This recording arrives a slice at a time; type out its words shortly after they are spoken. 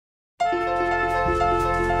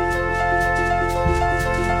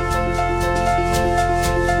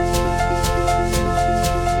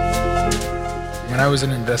I was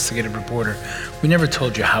an investigative reporter, we never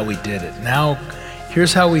told you how we did it. Now,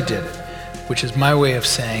 here's how we did it, which is my way of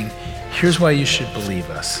saying, here's why you should believe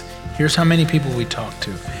us. Here's how many people we talked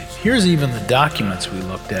to. Here's even the documents we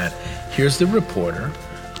looked at. Here's the reporter.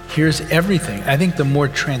 Here's everything. I think the more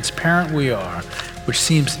transparent we are, which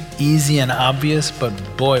seems easy and obvious, but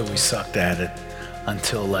boy, we sucked at it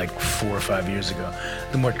until like 4 or 5 years ago.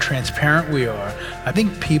 The more transparent we are, I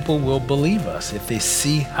think people will believe us if they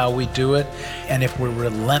see how we do it and if we're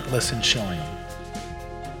relentless in showing them.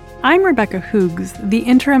 I'm Rebecca Hoogs, the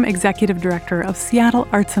Interim Executive Director of Seattle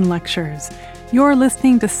Arts and Lectures. You're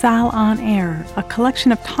listening to Sal on Air, a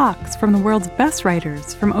collection of talks from the world's best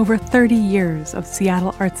writers from over 30 years of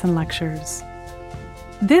Seattle Arts and Lectures.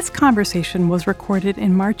 This conversation was recorded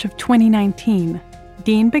in March of 2019.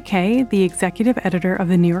 Dean Baquet, the executive editor of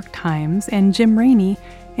the New York Times, and Jim Rainey,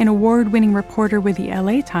 an award-winning reporter with the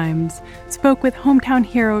LA Times, spoke with hometown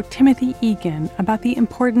hero Timothy Egan about the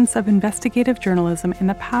importance of investigative journalism and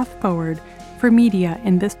the path forward for media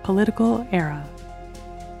in this political era.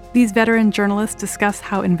 These veteran journalists discuss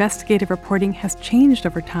how investigative reporting has changed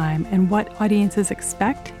over time and what audiences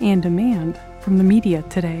expect and demand from the media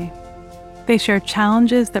today. They share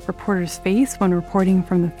challenges that reporters face when reporting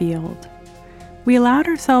from the field. We allowed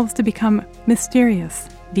ourselves to become mysterious,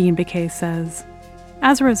 Dean Baquet says.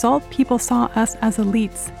 As a result, people saw us as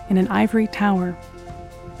elites in an ivory tower.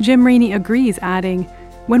 Jim Rainey agrees, adding,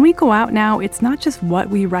 "When we go out now, it's not just what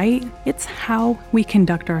we write, it's how we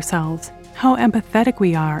conduct ourselves, how empathetic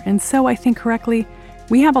we are, and so, I think correctly,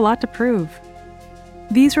 we have a lot to prove."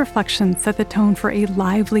 These reflections set the tone for a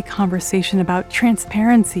lively conversation about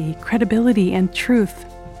transparency, credibility, and truth.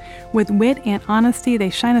 With wit and honesty, they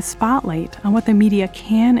shine a spotlight on what the media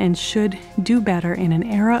can and should do better in an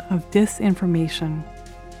era of disinformation.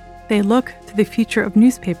 They look to the future of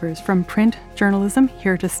newspapers, from print journalism,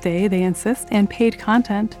 here to stay, they insist, and paid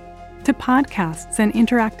content, to podcasts and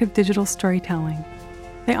interactive digital storytelling.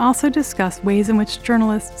 They also discuss ways in which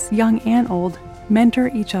journalists, young and old, mentor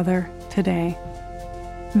each other today.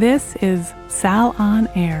 This is Sal on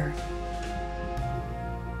Air.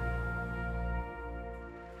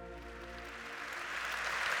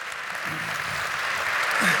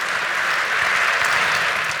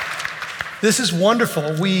 This is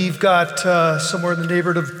wonderful. We've got somewhere in the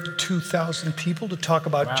neighborhood of 2,000 people to talk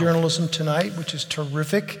about journalism tonight, which is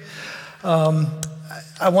terrific.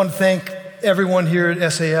 I want to thank everyone here at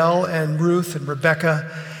SAL and Ruth and Rebecca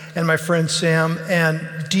and my friend Sam and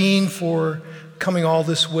Dean for coming all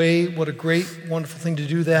this way. What a great, wonderful thing to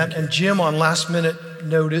do that. And Jim on last minute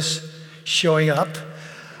notice showing up.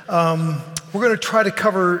 We're going to try to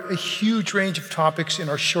cover a huge range of topics in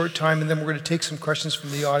our short time, and then we're going to take some questions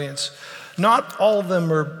from the audience. Not all of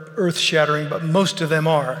them are earth-shattering, but most of them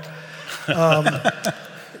are.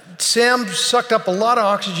 Sam sucked up a lot of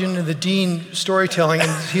oxygen in the Dean storytelling,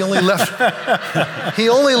 and he only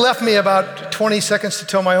left me about 20 seconds to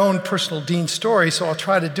tell my own personal Dean story, so I'll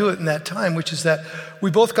try to do it in that time, which is that we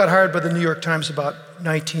both got hired by the New York Times about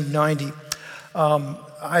 1990.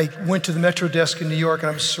 I went to the Metro desk in New York,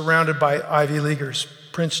 and I was surrounded by Ivy Leaguers,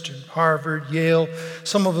 Princeton, Harvard, Yale,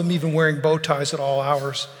 some of them even wearing bow ties at all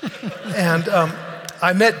hours. And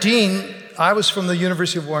I met Dean. I was from the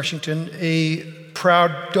University of Washington, a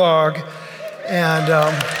proud dog, and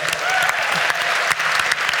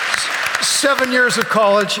 7 years of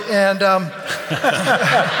college, and I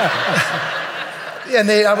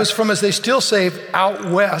was from, as they still say, out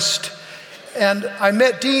west. And I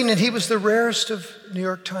met Dean, and he was the rarest of New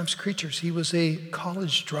York Times creatures. He was a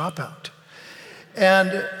college dropout.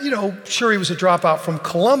 And, sure, he was a dropout from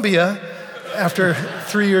Columbia after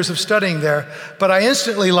 3 years of studying there, but I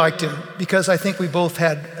instantly liked him because I think we both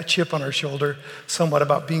had a chip on our shoulder somewhat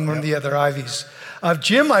about being one of the other Ivies.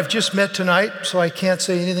 Jim, I've just met tonight, so I can't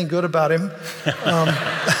say anything good about him,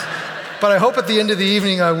 but I hope at the end of the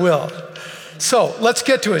evening I will. So let's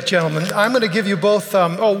get to it, gentlemen. I'm going to give you both,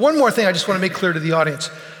 one more thing I just want to make clear to the audience.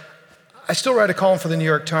 I still write a column for the New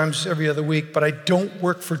York Times every other week, but I don't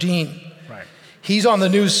work for Dean. Right. He's on the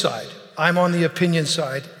news side. I'm on the opinion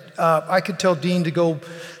side. I could tell Dean to go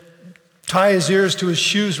tie his ears to his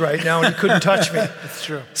shoes right now, and he couldn't touch me. That's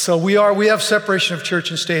true. So we have separation of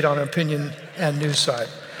church and state on opinion and news side.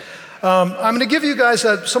 I'm going to give you guys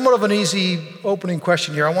somewhat of an easy opening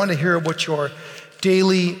question here. I want to hear what your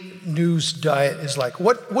daily news diet is like.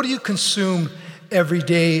 What do you consume every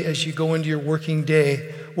day as you go into your working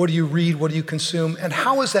day? What do you read? What do you consume? And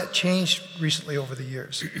how has that changed recently over the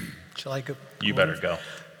years? Shall I go? You better go.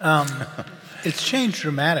 It's changed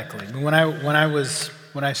dramatically. When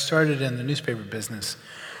I started in the newspaper business,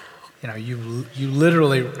 you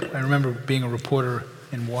literally, I remember being a reporter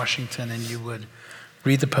in Washington, and you would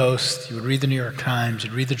read the Post, you would read the New York Times,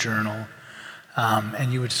 you'd read the Journal,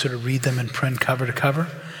 and you would sort of read them in print cover to cover.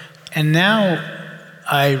 And now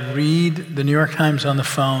I read the New York Times on the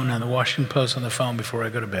phone and the Washington Post on the phone before I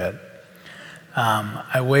go to bed.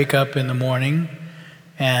 I wake up in the morning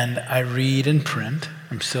and I read in print.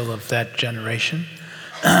 I'm still of that generation.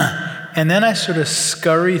 And then I sort of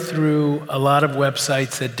scurry through a lot of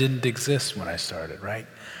websites that didn't exist when I started, right?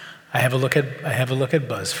 I have a look at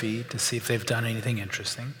BuzzFeed to see if they've done anything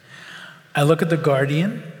interesting. I look at The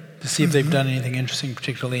Guardian to see if they've done anything interesting,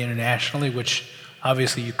 particularly internationally, which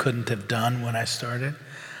obviously you couldn't have done when I started.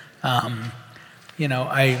 You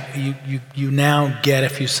now get,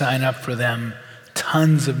 if you sign up for them,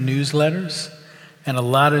 tons of newsletters, and a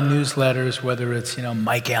lot of newsletters, whether it's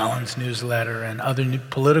Mike Allen's newsletter and other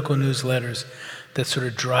political newsletters that sort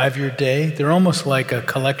of drive your day. They're almost like a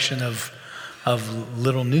collection of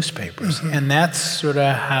little newspapers, and that's sort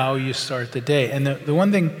of how you start the day. And the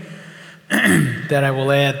one thing that I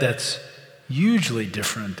will add that's hugely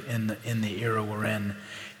different in the era we're in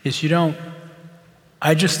is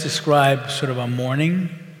I just describe sort of a morning,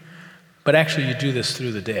 but actually you do this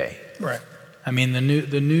through the day. Right. I mean, the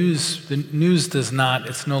news does not,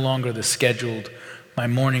 it's no longer the scheduled, my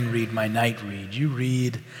morning read, my night read. You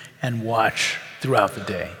read and watch throughout the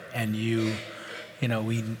day. And we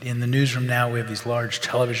in the newsroom now, we have these large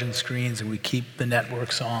television screens and we keep the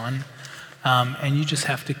networks on. And you just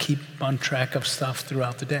have to keep on track of stuff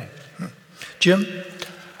throughout the day. Jim?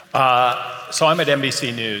 So I'm at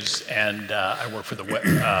NBC News, and I work for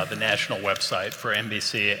the national website for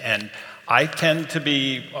NBC, and I tend to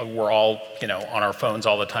be, we're all, on our phones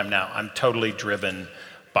all the time now. I'm totally driven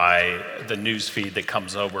by the news feed that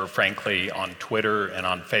comes over, frankly, on Twitter and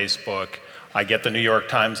on Facebook. I get the New York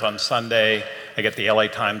Times on Sunday. I get the LA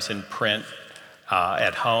Times in print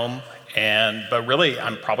at home. But really,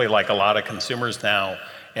 I'm probably like a lot of consumers now,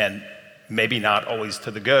 and maybe not always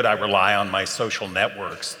to the good. I rely on my social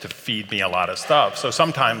networks to feed me a lot of stuff. So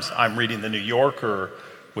sometimes I'm reading the New Yorker,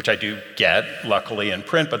 which I do get, luckily, in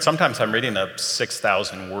print, but sometimes I'm reading a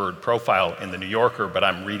 6,000-word profile in the New Yorker, but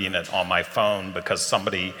I'm reading it on my phone because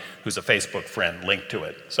somebody who's a Facebook friend linked to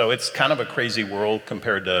it. So it's kind of a crazy world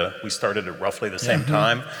compared to, we started at roughly the same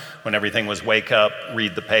time, when everything was wake up,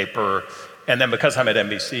 read the paper, and then because I'm at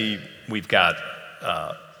NBC, we've got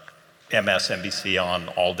MSNBC on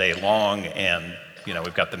all day long, and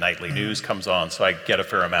we've got the nightly news comes on, so I get a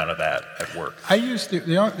fair amount of that at work. I use the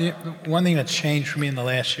one thing that's changed for me in the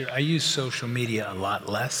last year. I use social media a lot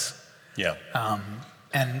less. Yeah.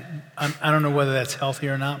 And I don't know whether that's healthy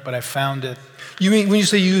or not, but I found it. You mean when you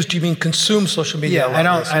say use? Do you mean consume social media? Yeah,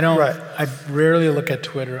 I don't. Right. I rarely look at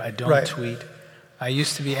Twitter. I don't tweet. I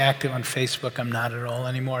used to be active on Facebook. I'm not at all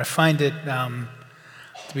anymore. I find it.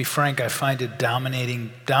 To be frank, I find it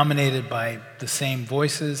dominated by the same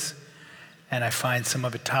voices, and I find some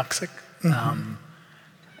of it toxic.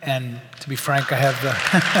 And to be frank, I have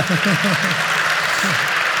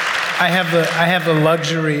the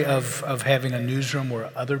luxury of having a newsroom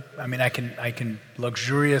where I can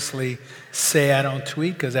luxuriously say I don't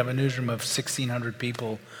tweet because I have a newsroom of 1,600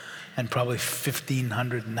 people, and probably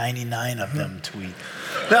 1,599 of them tweet.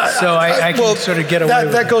 So I can sort of get away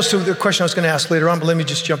with that. That goes to the question I was going to ask later on, but let me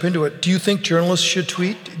just jump into it. Do you think journalists should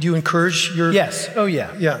tweet? Do you encourage your... Yes. Oh,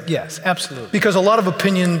 yeah. Yeah. Yes, absolutely. Because a lot of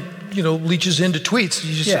opinion, leaches into tweets.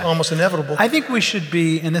 It's just almost inevitable. I think we should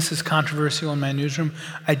be, and this is controversial in my newsroom,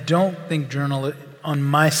 I don't think journalists, on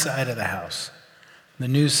my side of the house, the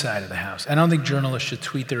news side of the house, I don't think journalists should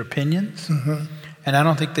tweet their opinions. And I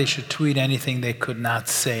don't think they should tweet anything they could not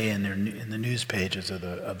say in the news pages of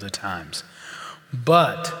the Times.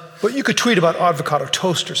 But you could tweet about avocado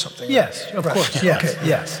toast or something. Yes, of course. Yes, okay.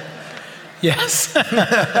 Yes.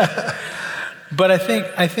 But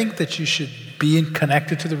I think that you should be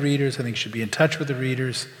connected to the readers. I think you should be in touch with the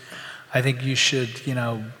readers. I think you should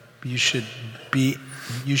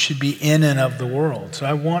be in and of the world. So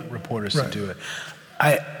I want reporters to do it.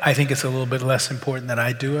 I think it's a little bit less important that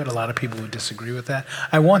I do it. A lot of people would disagree with that.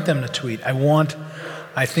 I want them to tweet.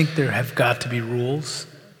 I think there have got to be rules,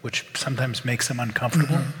 which sometimes makes them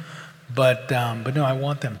uncomfortable. But no, I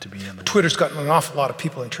want them to be in the world. Twitter's gotten an awful lot of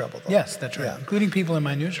people in trouble, though. Yes, that's right, including people in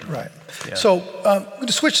my newsroom. Right. Yeah. So I'm going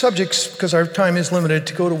to switch subjects because our time is limited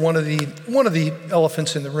to go to one of the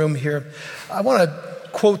elephants in the room here. I want to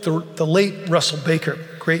quote the late Russell Baker,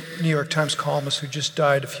 great New York Times columnist who just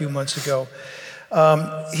died a few months ago.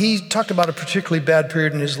 He talked about a particularly bad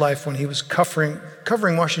period in his life when he was covering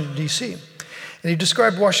Washington, D.C. And he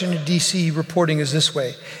described Washington, D.C. reporting as this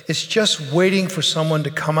way: it's just waiting for someone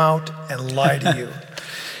to come out and lie to you.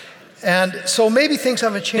 And so maybe things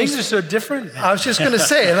haven't changed. Things are so different now. I was just going to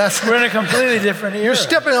say, We're in a completely different era. You're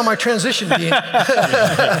stepping on my transition, Dean.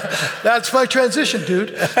 That's my transition,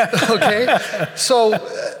 dude. Okay? So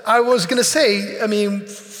I was going to say, I mean,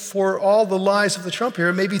 for all the lies of the Trump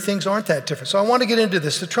era, maybe things aren't that different. So I want to get into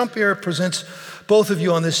this. The Trump era presents both of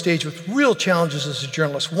you on this stage with real challenges as a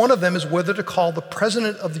journalist. One of them is whether to call the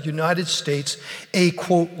President of the United States a,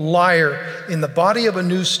 quote, liar in the body of a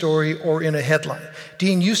news story or in a headline.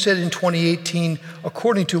 Dean, you said in 2018,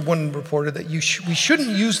 according to one reporter, that we shouldn't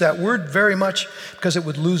use that word very much because it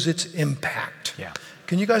would lose its impact. Yeah.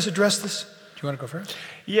 Can you guys address this? Do you want to go first?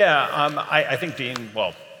 Yeah, I think Dean,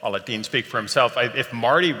 well, I'll let Dean speak for himself. If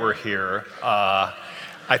Marty were here,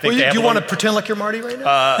 I think do you want to pretend like you're Marty right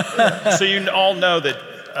now? So you all know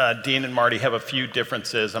that Dean and Marty have a few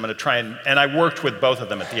differences. I'm going to try and I worked with both of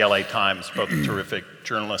them at the LA Times, both terrific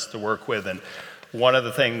journalists to work with. And one of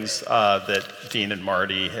the things that Dean and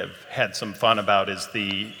Marty have had some fun about is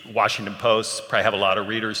the Washington Post. Probably have a lot of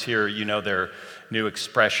readers here. You know their new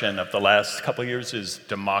expression of the last couple of years is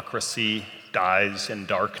democracy dies in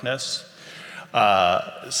darkness.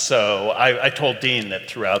 So I told Dean that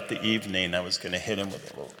throughout the evening I was going to hit him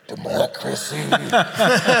with a little democracy.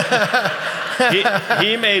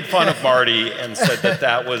 he made fun of Marty and said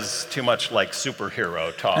that was too much like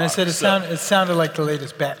superhero talk. And I said it sounded like the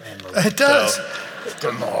latest Batman movie. It does. So,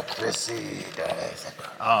 democracy does.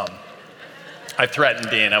 I threatened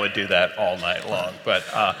Dean I would do that all night long. But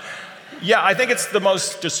yeah, I think it's the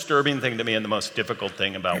most disturbing thing to me and the most difficult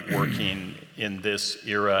thing about working in this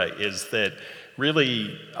era is that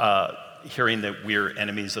really hearing that we're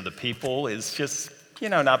enemies of the people is just,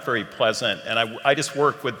 not very pleasant. And I just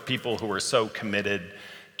work with people who are so committed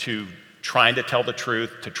to trying to tell the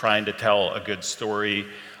truth, to trying to tell a good story.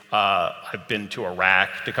 I've been to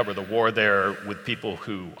Iraq to cover the war there with people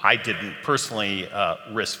who I didn't personally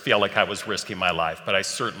feel like I was risking my life, but I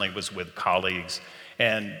certainly was with colleagues,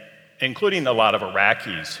 and including a lot of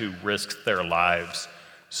Iraqis who risked their lives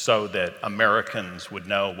so that Americans would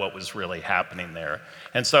know what was really happening there.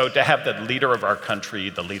 And so to have the leader of our country,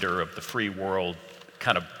 the leader of the free world,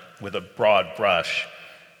 kind of with a broad brush,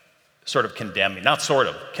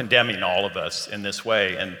 condemning all of us in this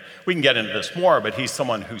way. And we can get into this more, but he's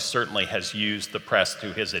someone who certainly has used the press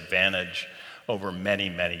to his advantage over many,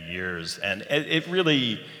 many years. And it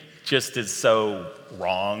really just is so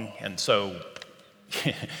wrong and so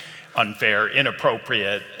unfair,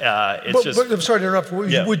 inappropriate. But I'm sorry to interrupt.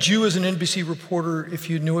 Yeah. Would you, as an NBC reporter, if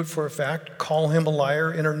you knew it for a fact, call him a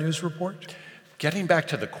liar in our news report? Getting back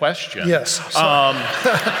to the question. Yes. Yeah,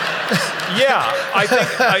 I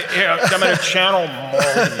think I'm going to channel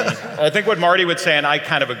Marty. I think what Marty would say, and I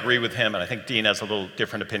kind of agree with him, and I think Dean has a little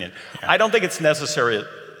different opinion. Yeah. I don't think it's necessary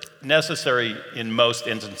in most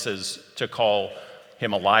instances to call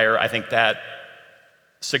him a liar. I think that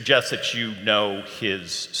suggests that you know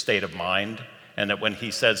his state of mind, and that when he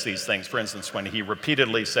says these things, for instance, when he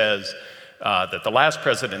repeatedly says that the last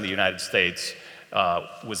president of the United States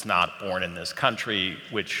was not born in this country,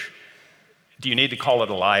 which, do you need to call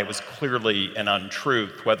it a lie? It was clearly an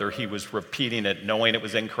untruth, whether he was repeating it knowing it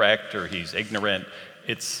was incorrect or he's ignorant.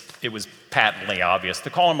 It was patently obvious.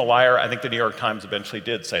 To call him a liar, I think the New York Times eventually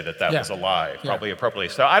did say that was a lie, probably appropriately.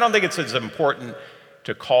 So I don't think it's as important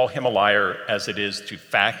to call him a liar as it is to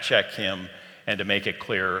fact check him and to make it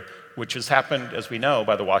clear, which has happened, as we know,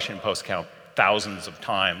 by the Washington Post count thousands of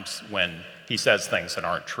times when he says things that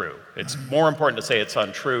aren't true. It's more important to say it's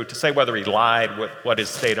untrue. To say whether he lied, what his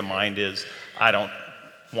state of mind is, I don't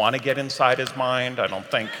want to get inside his mind. I don't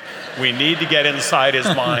think we need to get inside his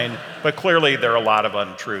mind. But clearly there are a lot of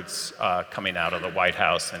untruths coming out of the White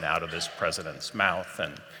House and out of this president's mouth,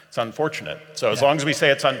 and it's unfortunate. So as long as we say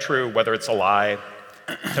it's untrue, whether it's a lie,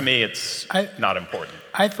 to me it's not important.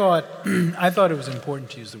 I thought it was important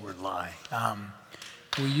to use the word lie.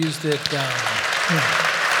 We used it.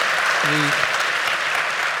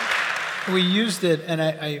 We used it, and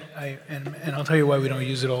and I'll tell you why we don't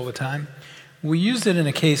use it all the time. We used it in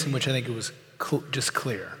a case in which I think it was just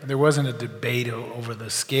clear. There wasn't a debate over the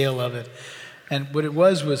scale of it, and what it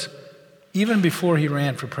was even before he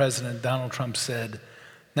ran for president, Donald Trump said,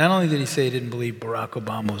 not only did he say he didn't believe Barack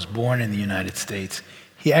Obama was born in the United States,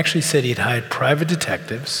 he actually said he'd hired private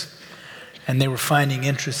detectives, and they were finding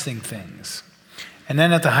interesting things. And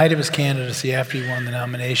then at the height of his candidacy, after he won the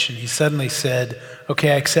nomination, he suddenly said,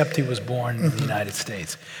 okay, I accept he was born in the United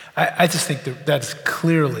States. I just think that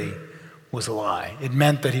clearly was a lie. It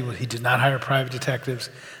meant that he did not hire private detectives,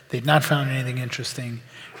 they'd not found anything interesting,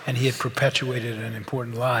 and he had perpetuated an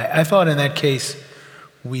important lie. I thought in that case,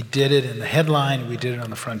 we did it in the headline, we did it on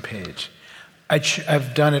the front page.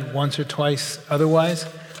 I've done it once or twice otherwise,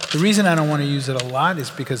 The reason I don't want to use it a lot is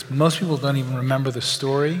because most people don't even remember the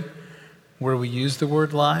story where we use the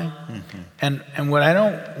word lie. And what I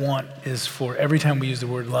don't want is for every time we use the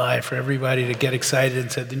word lie, for everybody to get excited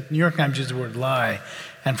and say, the New York Times used the word lie,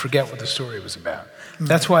 and forget what the story was about.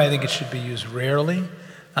 That's why I think it should be used rarely.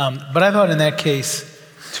 But I thought in that case,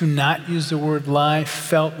 to not use the word lie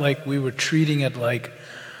felt like we were treating it like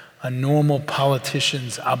a normal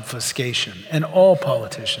politician's obfuscation. And all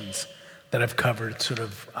politicians that I've covered sort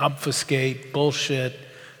of obfuscate, bullshit,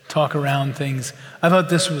 talk around things. I thought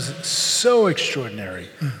this was so extraordinary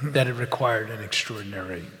that it required an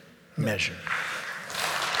extraordinary measure.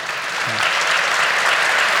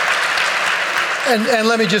 And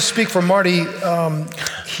let me just speak for Marty.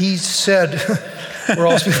 He said, we're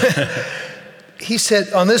all speaking. He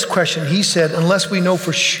said, on this question, he said, unless we know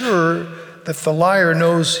for sure that the liar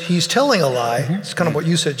knows he's telling a lie, it's kind of what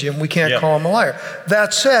you said, Jim, we can't call him a liar.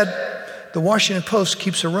 That said, the Washington Post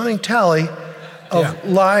keeps a running tally of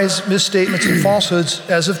lies, misstatements, and falsehoods.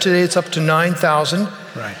 As of today, it's up to 9,000.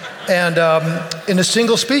 Right. And in a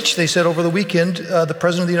single speech, they said over the weekend, the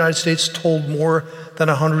President of the United States told more than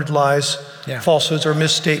 100 lies, falsehoods, or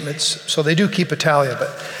misstatements. So they do keep a tally of it.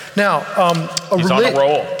 Now, he's on a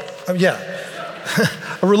roll.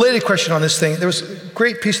 A related question on this thing. There was a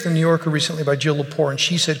great piece in the New Yorker recently by Jill Lepore, and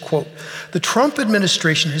she said, quote, "The Trump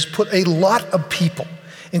administration has put a lot of people,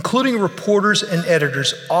 including reporters and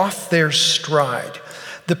editors, off their stride.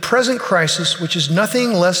 The present crisis, which is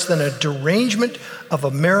nothing less than a derangement of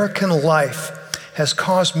American life, has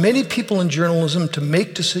caused many people in journalism to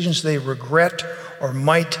make decisions they regret or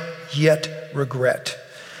might yet regret."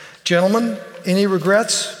 Gentlemen, any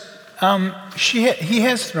regrets? He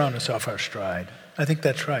has thrown us off our stride. I think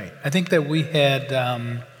that's right. I think that we had,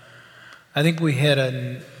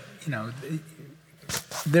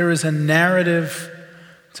 there is a narrative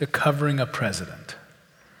to covering a president.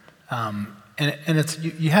 And it's,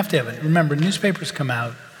 you have to have it. Remember, newspapers come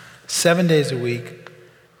out 7 days a week,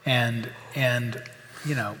 and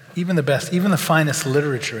even the finest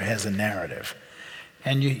literature has a narrative.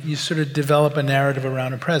 And you sort of develop a narrative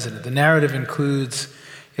around a president. The narrative includes,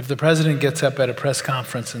 if the president gets up at a press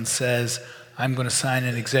conference and says, "I'm going to sign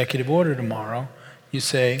an executive order tomorrow," you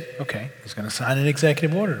say, okay, he's going to sign an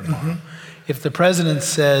executive order tomorrow. If the president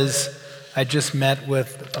says, "I just met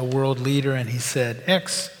with a world leader and he said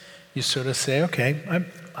X," you sort of say, okay,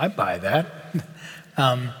 I buy that.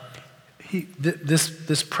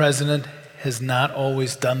 This president has not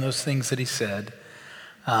always done those things that he said.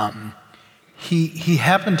 He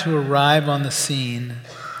happened to arrive on the scene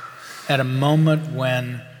at a moment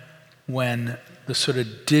when the sort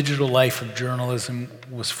of digital life of journalism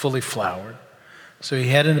was fully flowered. So he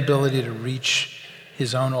had an ability to reach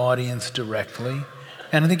his own audience directly.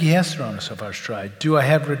 And I think he has thrown us off our stride. Do I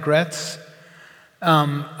have regrets?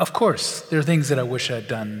 Of course. There are things that I wish I'd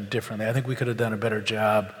done differently. I think we could have done a better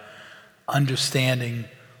job understanding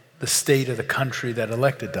the state of the country that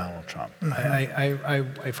elected Donald Trump.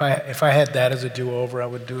 If I had that as a do-over, I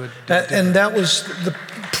would do it. And that was,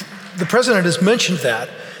 the president has mentioned that.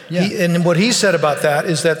 Yeah. And what he said about that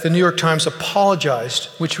is that the New York Times apologized.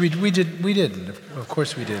 Which we didn't. Of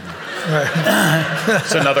course we didn't. Right.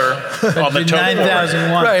 It's another on the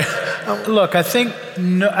 9,001. Right. Look, I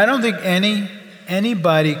don't think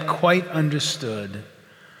anybody quite understood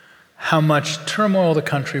how much turmoil the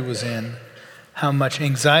country was in, how much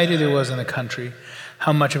anxiety there was in the country,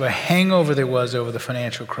 how much of a hangover there was over the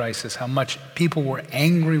financial crisis, how much people were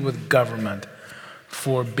angry with government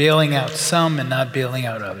for bailing out some and not bailing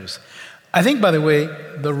out others. I think, by the way,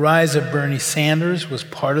 the rise of Bernie Sanders was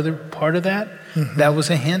part of that. That was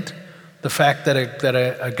a hint. The fact that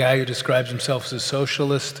a guy who describes himself as a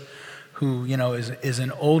socialist, who is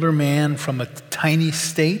an older man from a tiny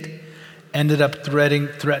state, ended up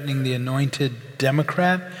threatening the anointed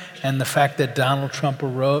Democrat, and the fact that Donald Trump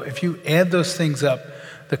arose. If you add those things up,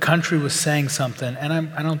 the country was saying something, and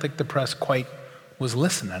I don't think the press quite was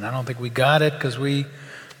listening. I don't think we got it because we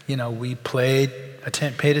paid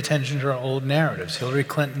attention to our old narratives. Hillary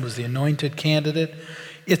Clinton was the anointed candidate.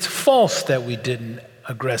 It's false that we didn't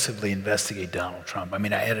aggressively investigate Donald Trump. I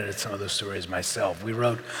mean, I edited some of those stories myself. We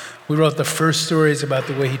wrote the first stories about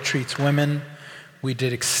the way he treats women. We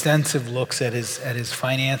did extensive looks at his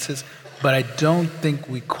finances, but I don't think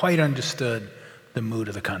we quite understood the mood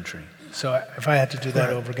of the country. So if I had to do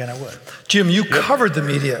that over again, I would. Jim, you covered the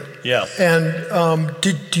media. Yeah. And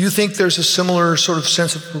do you think there's a similar sort of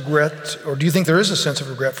sense of regret, or do you think there is a sense of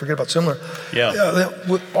regret, forget about similar,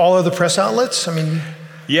 with all other press outlets? I mean...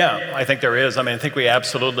 Yeah, I think there is. I mean, I think we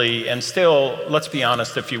absolutely, and still, let's be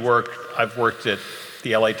honest, I've worked at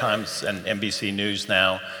the LA Times and NBC News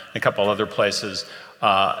now, and a couple other places.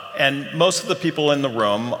 And most of the people in the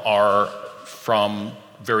room are from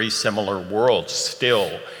very similar worlds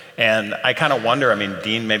still. And I kind of wonder, I mean,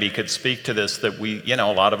 Dean maybe could speak to this, that we, a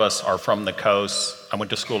lot of us are from the coast. I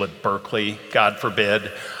went to school at Berkeley, God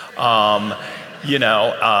forbid.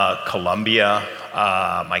 Columbia,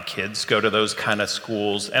 my kids go to those kind of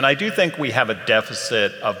schools. And I do think we have a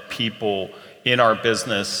deficit of people in our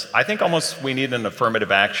business. I think almost we need an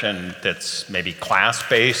affirmative action that's maybe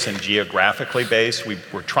class-based and geographically based.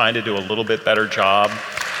 We're trying to do a little bit better job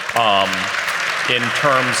in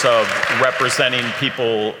terms of representing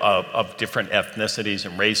people of different ethnicities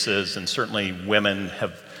and races, and certainly women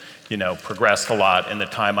have progressed a lot in the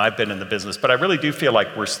time I've been in the business. But I really do feel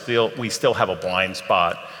like we still have a blind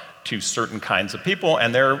spot to certain kinds of people,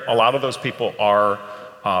 and a lot of those people are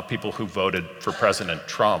people who voted for President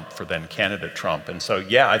Trump, for then candidate Trump. And so,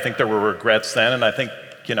 yeah, I think there were regrets then, and I think,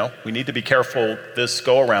 we need to be careful this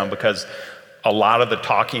go around, because a lot of the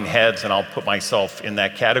talking heads, and I'll put myself in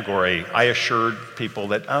that category, I assured people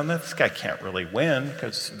that, this guy can't really win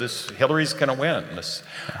because Hillary's gonna win.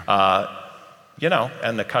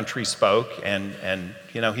 And the country spoke, and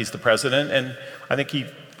he's the president, and I think he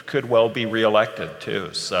could well be reelected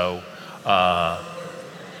too. So,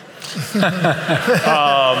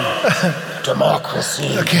 democracy.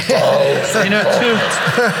 If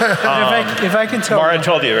I can tell, Mara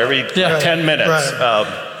told you every 10 minutes.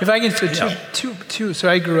 Right. If I can, two. So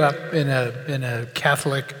I grew up in a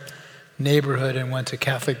Catholic neighborhood and went to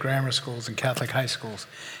Catholic grammar schools and Catholic high schools.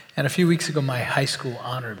 And a few weeks ago, my high school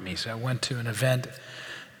honored me. So I went to an event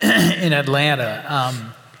in Atlanta,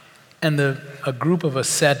 and a group of us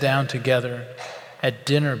sat down together at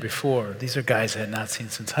dinner before. These are guys I had not seen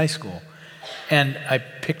since high school. And I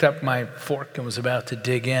picked up my fork and was about to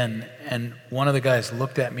dig in, and one of the guys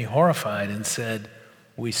looked at me horrified and said,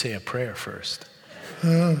 "We say a prayer first."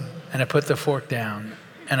 And I put the fork down,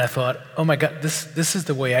 and I thought, oh my God, this is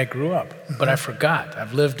the way I grew up. But I forgot.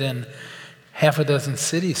 I've lived in half a dozen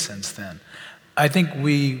cities since then. I think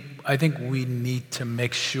we need to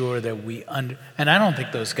make sure that and I don't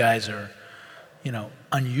think those guys are,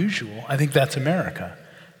 unusual. I think that's America.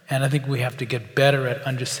 And I think we have to get better at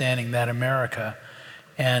understanding that America.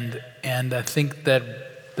 And I think that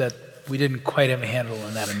we didn't quite have a handle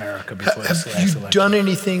on that America before this last election. Have you done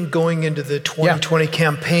anything going into the 2020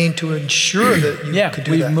 campaign to ensure that you could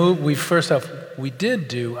do that? First off, we did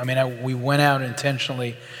do, we went out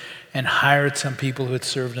intentionally and hired some people who had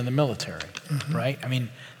served in the military, right?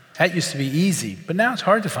 That used to be easy, but now it's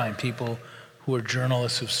hard to find people who are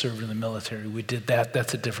journalists who've served in the military. We did that.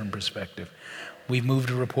 That's a different perspective. We moved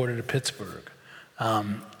a reporter to Pittsburgh,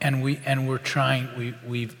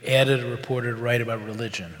 we've added a reporter to write about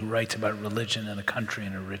religion, who writes about religion and the country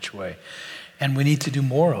in a rich way. And we need to do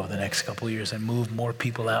more over the next couple of years and move more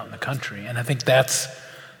people out in the country. And I think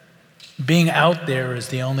being out there is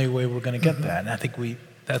the only way we're going to get that. And I think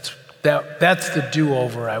that's the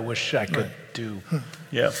do-over I wish I could do.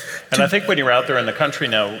 Yeah, and I think when you're out there in the country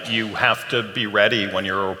now, you have to be ready when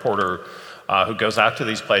you're a reporter who goes out to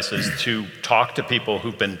these places to talk to people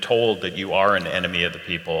who've been told that you are an enemy of the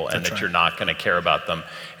people and that you're not going to care about them.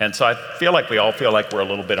 And so I feel like we all feel like we're a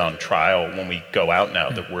little bit on trial when we go out now,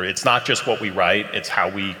 that it's not just what we write, it's how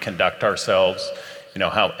we conduct ourselves,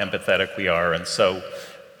 how empathetic we are. And so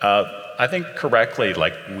I think correctly,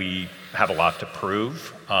 we have a lot to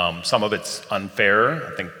prove. Some of it's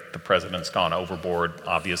unfair. I think the president's gone overboard,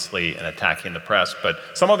 obviously, in attacking the press, but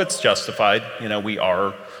some of it's justified.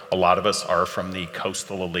 A lot of us are from the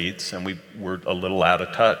coastal elites, and we're a little out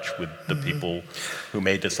of touch with the people who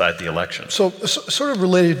may decide the election. So sort of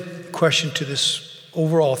related question to this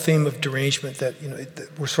overall theme of derangement, that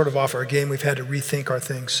we're sort of off our game. We've had to rethink our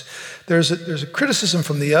things. There's a criticism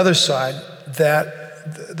from the other side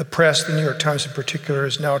that the press, the New York Times in particular,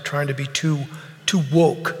 is now trying to be too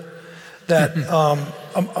woke. That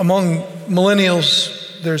among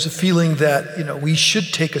millennials, there's a feeling that we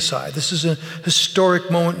should take a side. This is a historic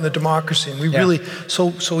moment in the democracy, and we really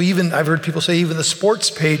so even I've heard people say even the sports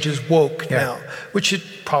page is woke now, which it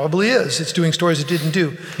probably is. It's doing stories it didn't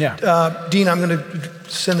do. Dean, I'm going to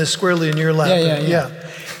send this squarely in your lap. Yeah.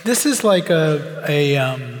 This is like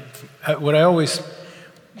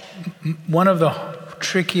one of the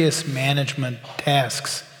trickiest management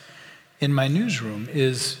tasks in my newsroom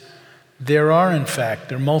is there are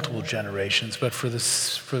multiple generations, but to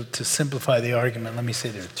simplify the argument, let me say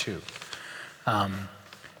there are two.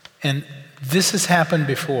 And this has happened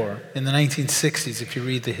before. In the 1960s, if you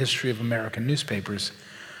read the history of American newspapers,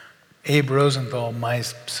 Abe Rosenthal, my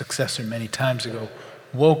successor many times ago,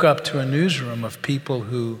 woke up to a newsroom of people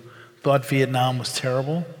who thought Vietnam was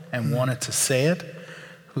terrible and wanted to say it,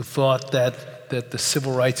 who thought that that the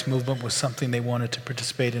civil rights movement was something they wanted to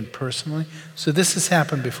participate in personally. So this has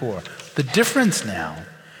happened before. The difference now,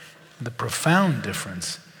 the profound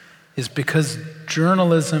difference, is because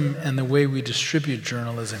journalism and the way we distribute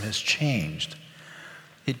journalism has changed.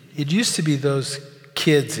 It used to be those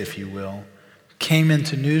kids, if you will, came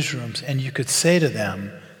into newsrooms and you could say to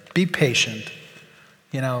them, be patient.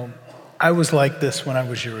 You know, I was like this when I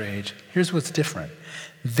was your age. Here's what's different.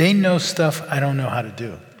 They know stuff I don't know how to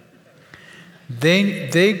do.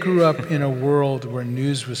 They grew up in a world where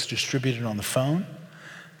news was distributed on the phone.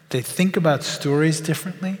 They think about stories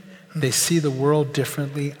differently. They see the world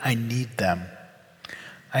differently. I need them.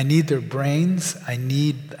 I need their brains. I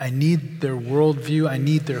need their worldview. I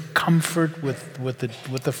need their comfort with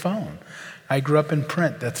the phone. I grew up in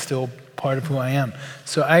print. That's still part of who I am.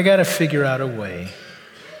 So I got to figure out a way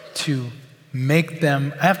to make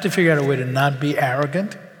them. I have to figure out a way to not be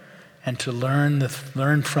arrogant and to learn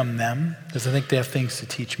from them, because I think they have things to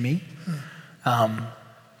teach me.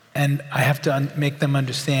 And I have to make them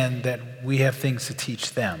understand that we have things to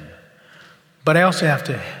teach them. But I also have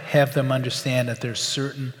to have them understand that there's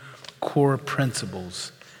certain core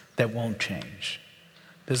principles that won't change.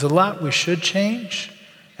 There's a lot we should change,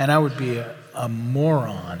 and I would be a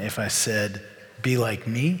moron if I said, be like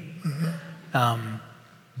me.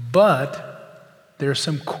 But there are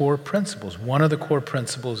some core principles. One of the core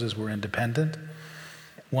principles is we're independent.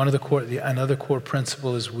 Another core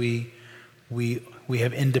principle is we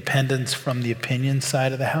have independence from the opinion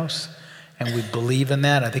side of the house. And we believe in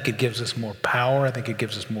that. I think it gives us more power. I think it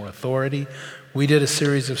gives us more authority. We did a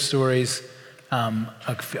series of stories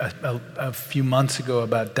a few months ago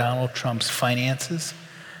about Donald Trump's finances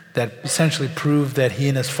that essentially proved that he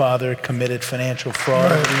and his father committed financial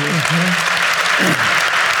fraud over the years.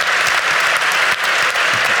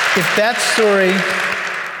 If that story,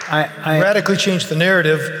 I radically changed the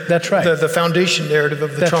narrative. That's right. The foundation narrative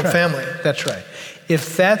of the Trump family. That's right.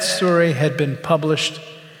 If that story had been published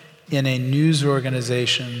in a news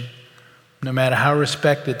organization, no matter how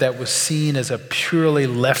respected, that was seen as a purely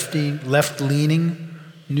left-leaning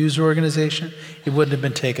news organization, it wouldn't have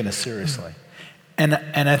been taken as seriously. And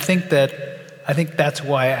I think that's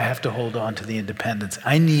why I have to hold on to the independence.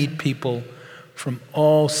 I need people from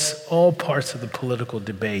all parts of the political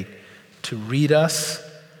debate to read us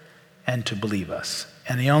and to believe us.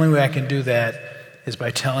 And the only way I can do that is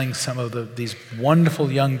by telling some of these wonderful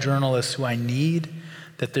young journalists who I need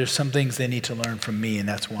that there's some things they need to learn from me, and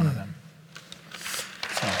that's one of them.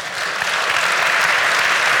 So.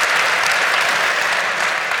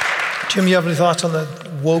 Jim, you have any thoughts on the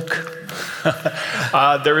woke?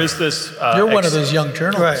 There is this... You're one of those young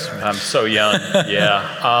journalists. Right. I'm so young,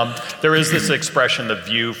 yeah. There is this expression, the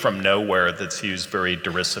view from nowhere, that's used very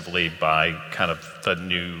derisively by kind of a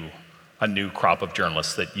new crop of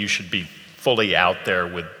journalists, that you should be fully out there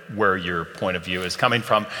with where your point of view is coming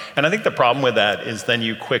from. And I think the problem with that is then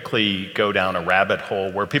you quickly go down a rabbit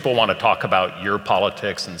hole where people want to talk about your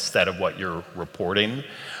politics instead of what you're reporting.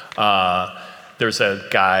 There's a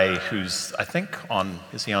guy who's, I think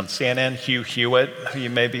is he on CNN? Hugh Hewitt, who you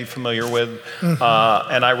may be familiar with.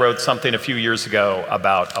 And I wrote something a few years ago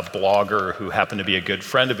about a blogger who happened to be a good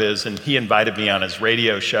friend of his, and he invited me on his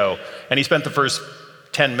radio show. And he spent the first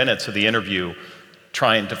 10 minutes of the interview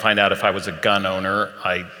trying to find out if I was a gun owner.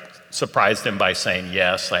 I surprised him by saying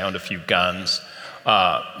yes, I owned a few guns.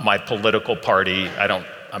 My political party,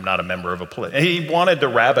 I'm not a member of a he wanted to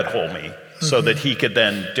rabbit hole me so that he could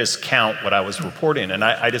then discount what I was reporting. And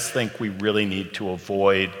I just think we really need to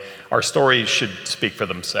avoid, our stories should speak for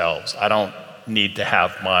themselves. I don't need to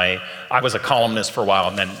have I was a columnist for a while,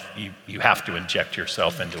 and then you have to inject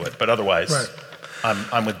yourself into it. But otherwise, right.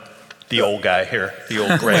 I'm with the old guy here, the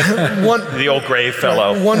old gray, the old gray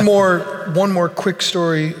fellow. One more quick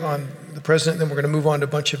story on the president, then we're going to move on to a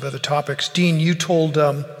bunch of other topics. Dean, you told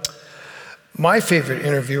my favorite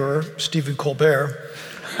interviewer, Stephen Colbert,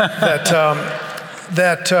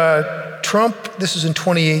 that Trump, this is in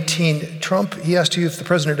 2018, Trump, he asked you if the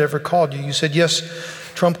president had ever called you. You said, yes,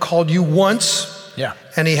 Trump called you once,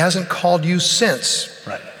 and he hasn't called you since.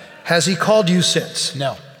 Right. Has he called you since?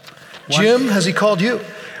 No. Jim, has he called you?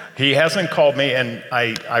 He hasn't called me, and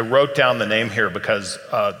I wrote down the name here because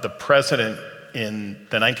the president in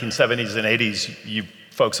the 1970s and 80s, you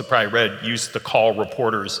folks have probably read, used to call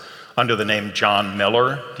reporters under the name John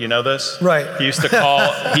Miller. Do you know this? Right. He used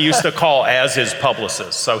to call as his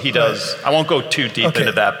publicist. So he does. Right. I won't go too deep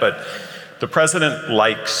into that, but the president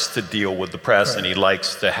likes to deal with the press, and he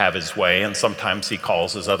likes to have his way, and sometimes he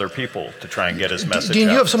calls his other people to try and get his message Dean,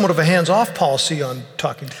 out. you have somewhat of a hands-off policy on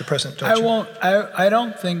talking to the president, don't you? I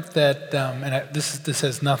don't think that, this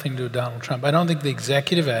has nothing to do with Donald Trump. I don't think the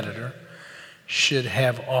executive editor should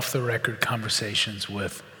have off-the-record conversations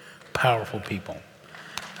with powerful people.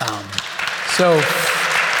 So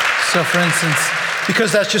for instance,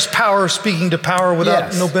 because that's just power speaking to power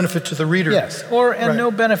without no benefit to the reader. Yes,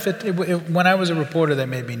 no benefit. When I was a reporter, that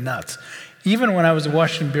made me nuts. Even when I was a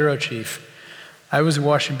Washington bureau chief, I was a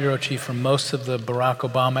Washington bureau chief for most of the Barack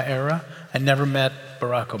Obama era. I never met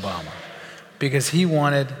Barack Obama because he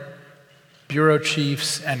wanted bureau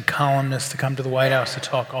chiefs and columnists to come to the White House to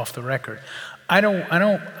talk off the record. I don't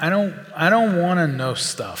want to know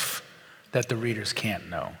stuff that the readers can't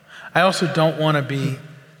know. I also don't want to be,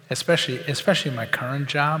 especially in my current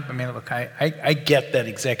job. I mean, look, I get that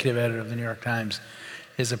executive editor of the New York Times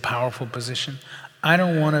is a powerful position. I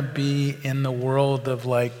don't want to be in the world of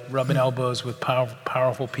like rubbing elbows with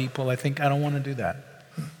powerful people. I don't want to do that.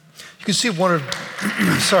 You can see one of,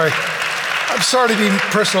 I'm sorry to be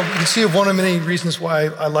personal, you can see one of many reasons why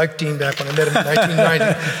I liked Dean back when I met him in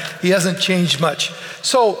 1990. He hasn't changed much.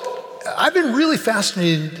 So I've been really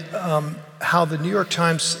fascinated how the New York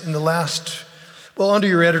Times in the last, under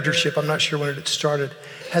your editorship, I'm not sure when it started,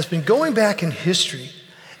 has been going back in history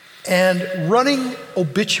and running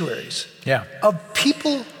obituaries of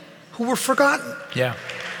people who were forgotten.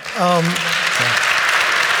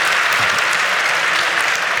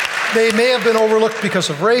 They may have been overlooked because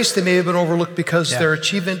of race. They may have been overlooked because their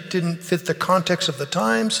achievement didn't fit the context of the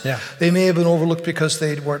times. They may have been overlooked because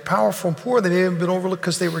they weren't powerful and poor. They may have been overlooked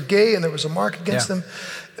because they were gay and there was a mark against them.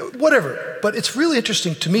 Whatever. But it's really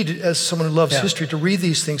interesting to me, as someone who loves history, to read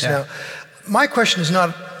these things now. My question is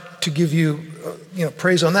not to give you,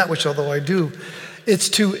 praise on that, which although I do, it's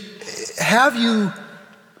to have you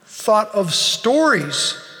thought of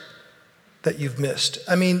stories that you've missed.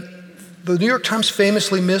 I mean, the New York Times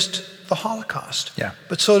famously missed the Holocaust,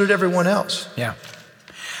 but so did everyone else.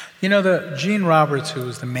 The Gene Roberts, who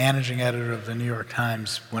was the managing editor of the New York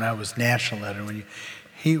Times when I was national editor,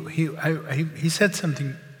 he said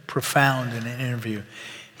something profound in an interview.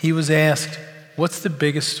 He was asked, "What's the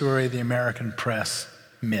biggest story the American press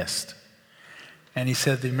missed?" And he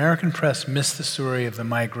said the American press missed the story of the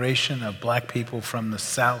migration of black people from the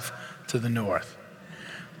South to the North,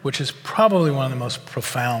 which is probably one of the most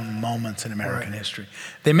profound moments in American history.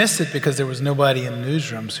 They missed it because there was nobody in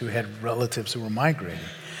newsrooms who had relatives who were migrating.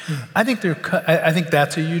 I think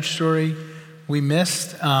that's a huge story we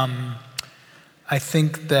missed. I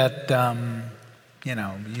think that,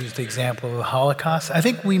 use the example of the Holocaust. I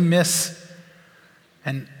think we miss,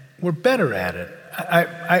 and we're better at it.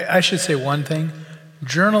 I should say one thing.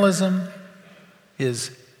 Journalism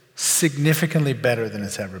is significantly better than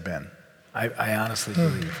it's ever been. I honestly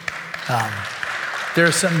believe. There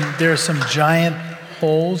are some giant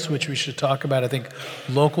holes which we should talk about. I think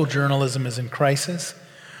local journalism is in crisis.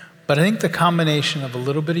 But I think the combination of a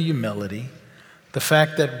little bit of humility, the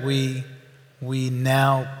fact that we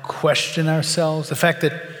now question ourselves, the fact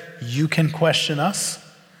that you can question us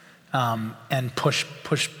and push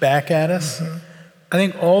back at us, I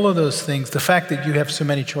think all of those things, the fact that you have so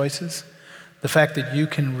many choices, the fact that you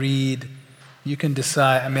can read, you can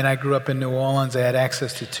decide. I mean, I grew up in New Orleans. I had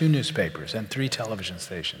access to 2 newspapers and 3 television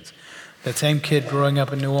stations. That same kid growing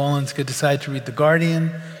up in New Orleans could decide to read The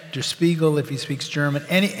Guardian, Der Spiegel, if he speaks German,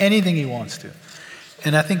 anything he wants to.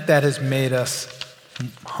 And I think that has made us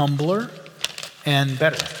humbler and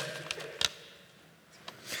better.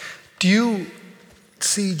 Do you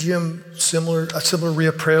see, Jim, a similar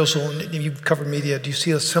reappraisal, and you've covered media, do you see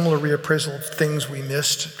a similar reappraisal of things we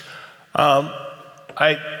missed?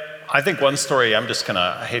 I think one story,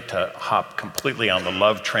 I hate to hop completely on the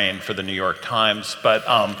love train for the New York Times, but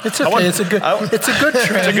it's okay. It's a good train. It's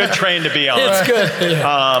a good train to be on. It's good.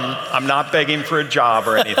 I'm not begging for a job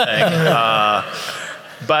or anything.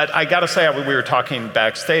 But I got to say, we were talking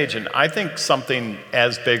backstage, and I think something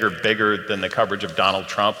as bigger than the coverage of Donald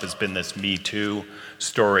Trump has been this Me Too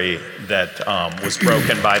story that was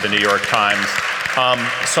broken by the New York Times.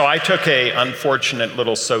 So I took an unfortunate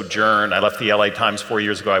little sojourn. I left the LA Times 4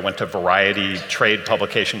 years ago. I went to Variety, trade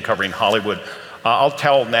publication covering Hollywood. I'll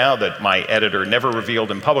tell now that my editor never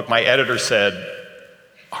revealed in public. My editor said,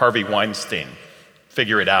 Harvey Weinstein,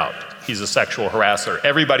 figure it out. He's a sexual harasser.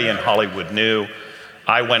 Everybody in Hollywood knew.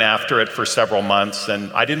 I went after it for several months,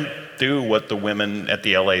 and I didn't do what the women at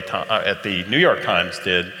the New York Times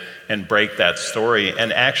did and break that story.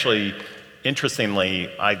 And actually, interestingly,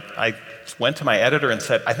 I went to my editor and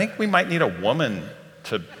said, I think we might need a woman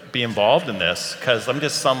to be involved in this, because I'm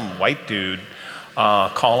just some white dude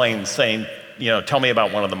calling saying, tell me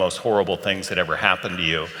about one of the most horrible things that ever happened to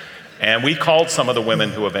you. And we called some of the women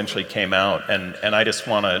who eventually came out, and I just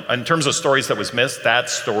want to, in terms of stories that was missed, that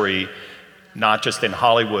story not just in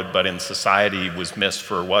Hollywood, but in society was missed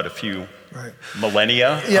for a few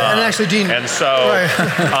millennia. Yeah, and actually, Dean. And so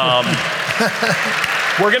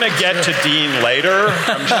we're going to get to Dean later.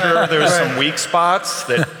 I'm sure there's some weak spots,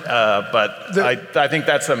 but I think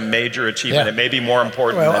that's a major achievement. It may be more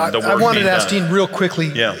important than the work being done. I wanted to ask Dean real quickly.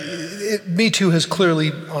 Yeah. Me Too has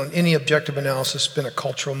clearly, on any objective analysis, been a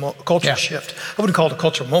cultural shift. I wouldn't call it a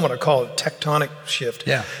cultural moment. I'd call it a tectonic shift.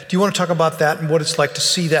 Yeah. Do you want to talk about that and what it's like to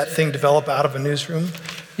see that thing develop out of a newsroom?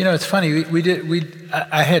 You know, it's funny.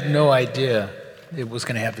 I had no idea it was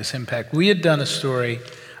going to have this impact. We had done a story.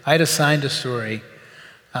 I had assigned a story.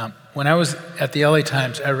 When I was at the LA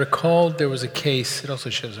Times, I recalled there was a case. It also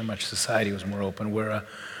shows how much society was more open, where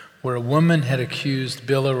a woman had accused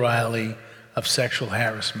Bill O'Reilly of sexual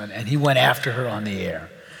harassment, and he went after her on the air,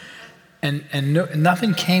 and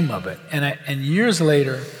nothing came of it. And years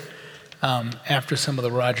later, after some of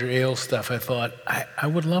the Roger Ailes stuff, I thought I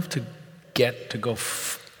would love to get to go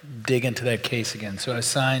dig into that case again. So I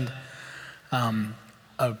assigned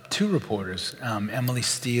two reporters, Emily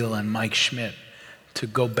Steele and Mike Schmidt, to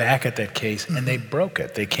go back at that case, and they broke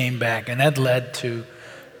it. They came back, and that led to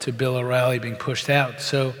Bill O'Reilly being pushed out.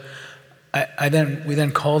 So we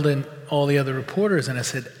then called in all the other reporters, and I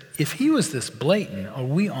said, if he was this blatant, are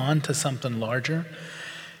we on to something larger?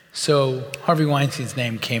 So Harvey Weinstein's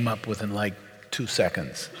name came up within like 2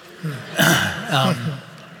 seconds.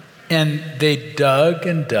 And they dug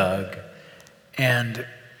and dug, and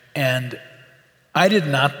I did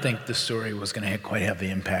not think the story was going to quite have the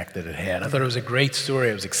impact that it had. I thought it was a great story.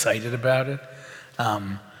 I was excited about it.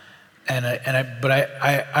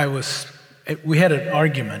 We had an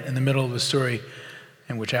argument in the middle of the story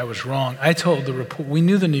in which I was wrong. I told the report, we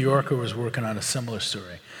knew the New Yorker was working on a similar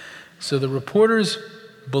story. So the reporters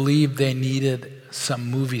believed they needed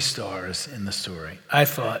some movie stars in the story. I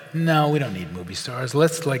thought, no, we don't need movie stars.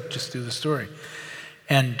 Let's just do the story.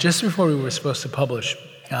 And just before we were supposed to publish,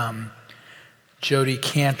 Jody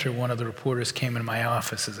Cantor, one of the reporters, came into my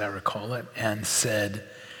office, as I recall it, and said,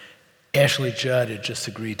 Ashley Judd had just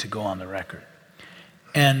agreed to go on the record.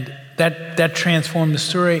 And that transformed the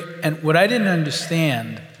story. And what I didn't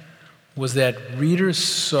understand was that readers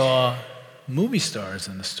saw movie stars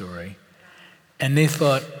in the story, and they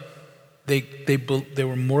thought they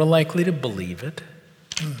were more likely to believe it,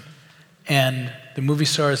 and the movie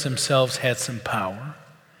stars themselves had some power.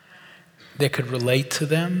 They could relate to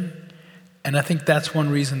them. And I think that's one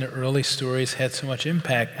reason the early stories had so much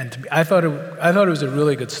impact. And to me, I thought it was a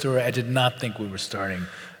really good story. I did not think we were starting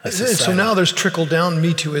a society. So now there's trickle-down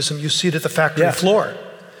Me Tooism. You see it at the factory floor.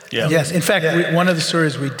 Yeah. Yes. In fact, one of the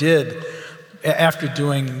stories we did, after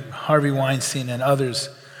doing Harvey Weinstein and others,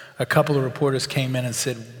 a couple of reporters came in and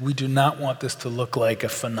said, we do not want this to look like a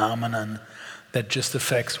phenomenon that just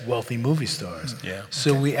affects wealthy movie stars.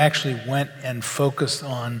 So we actually went and focused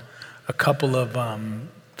on a couple of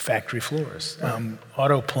factory floors,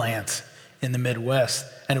 auto plants in the Midwest,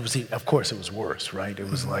 and of course it was worse, right? It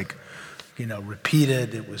was like,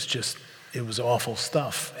 repeated. It was awful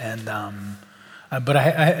stuff, and but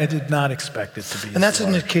I did not expect it to be. And that's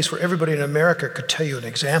in a case where everybody in America could tell you an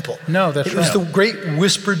example. No, that's right. It was the great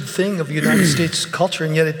whispered thing of United States culture,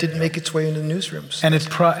 and yet it didn't make its way into newsrooms. And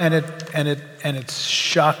it's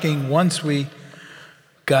shocking once we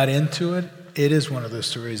got into it. It is one of those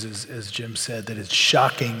stories, as Jim said, that it's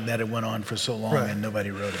shocking that it went on for so long and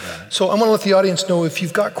nobody wrote about it. So I want to let the audience know, if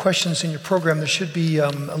you've got questions in your program, there should be a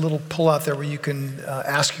little pull out there where you can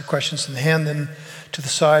ask your questions and hand them to the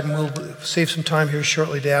side, and we'll save some time here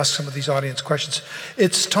shortly to ask some of these audience questions.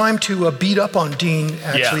 It's time to beat up on Dean,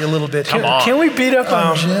 actually, a little bit. Come on. Can we beat up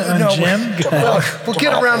on Jim? We'll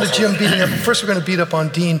get around to Jim beating up. First, we're going to beat up on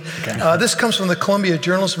Dean. Okay. This comes from the Columbia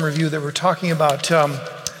Journalism Review that we're talking about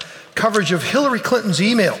coverage of Hillary Clinton's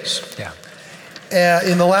emails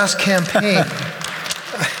in the last campaign.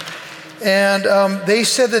 And they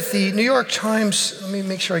said that the New York Times, let me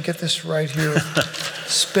make sure I get this right here,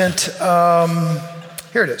 spent,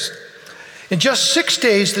 here it is. In just 6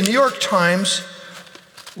 days, the New York Times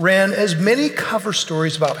ran as many cover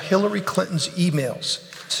stories about Hillary Clinton's emails,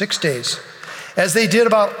 6 days, as they did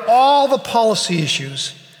about all the policy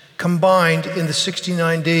issues combined in the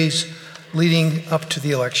 69 days leading up to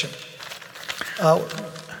the election.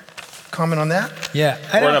 Comment on that? Yeah.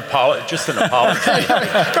 Just an apology.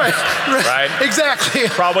 right? Exactly.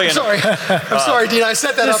 Probably I'm sorry, Dean. I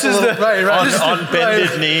set that up a little. On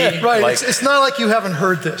bended knee. Right. It's not like you haven't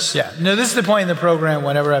heard this. Yeah. No, this is the point in the program,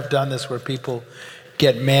 whenever I've done this, where people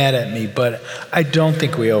get mad at me, but I don't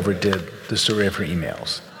think we overdid the story of her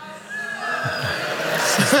emails.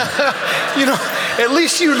 At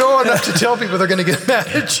least you know enough to tell people they're going to get mad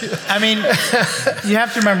at you. I mean, you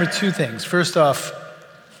have to remember two things. First off,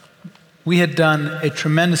 we had done a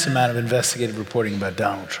tremendous amount of investigative reporting about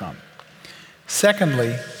Donald Trump.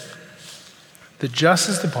 Secondly, the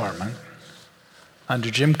Justice Department,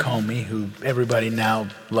 under Jim Comey, who everybody now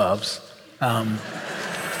loves,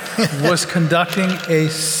 was conducting a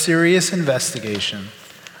serious investigation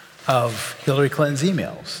of Hillary Clinton's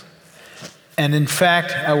emails. And in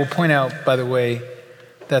fact, I will point out, by the way,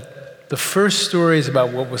 that the first stories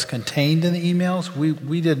about what was contained in the emails,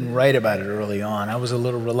 we didn't write about it early on. I was a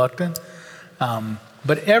little reluctant.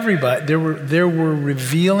 But everybody, there were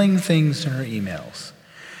revealing things in her emails.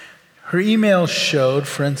 Her emails showed,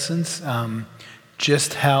 for instance,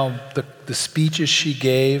 just how the speeches she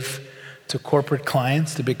gave to corporate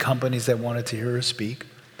clients, to big companies that wanted to hear her speak,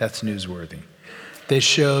 that's newsworthy. They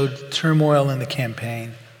showed turmoil in the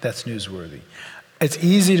campaign, that's newsworthy. It's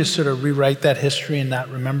easy to sort of rewrite that history and not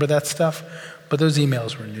remember that stuff, but those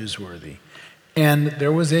emails were newsworthy. And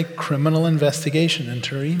there was a criminal investigation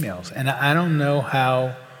into her emails, and I don't know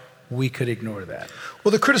how we could ignore that.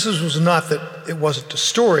 Well, the criticism was not that it wasn't a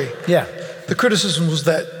story. Yeah. The criticism was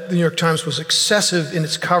that the New York Times was excessive in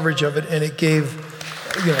its coverage of it, and it gave,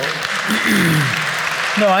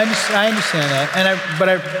 No, I understand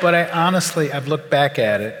that, but I honestly, I've looked back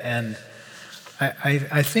at it, and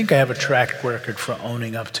I think I have a track record for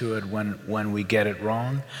owning up to it when we get it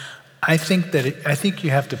wrong. I think you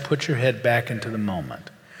have to put your head back into the moment.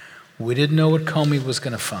 We didn't know what Comey was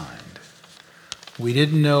going to find. We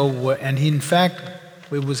didn't know and he, in fact,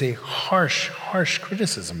 it was a harsh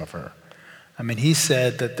criticism of her. I mean, he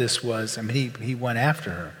said that he went after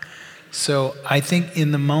her. So I think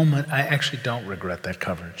in the moment, I actually don't regret that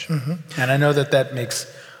coverage. Mm-hmm. And I know that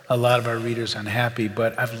makes a lot of our readers unhappy,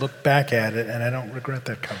 but I've looked back at it and I don't regret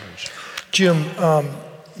that coverage. Jim,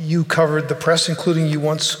 you covered the press, including you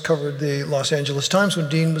once covered the Los Angeles Times when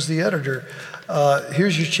Dean was the editor.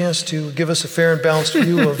 Here's your chance to give us a fair and balanced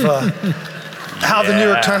view of how the New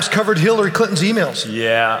York Times covered Hillary Clinton's emails.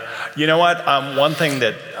 Yeah. You know what? One thing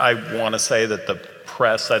that I want to say that the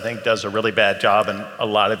press, I think, does a really bad job, and a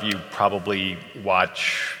lot of you probably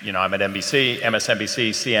watch, I'm at NBC, MSNBC,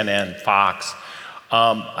 CNN, Fox.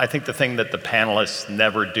 I think the thing that the panelists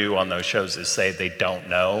never do on those shows is say they don't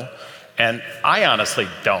know. And I honestly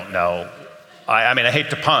don't know. I mean, I hate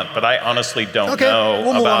to punt, but I honestly don't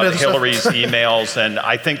know about Hillary's emails. And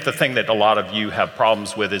I think the thing that a lot of you have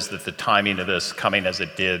problems with is that the timing of this coming as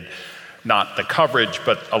it did, not the coverage,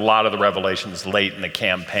 but a lot of the revelations late in the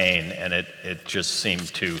campaign. And it just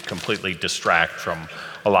seemed to completely distract from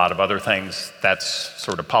a lot of other things. That's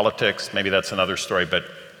sort of politics. Maybe that's another story. But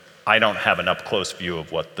I don't have an up-close view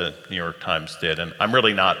of what the New York Times did. And I'm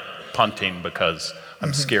really not punting because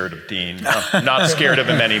I'm scared of Dean. I'm not scared of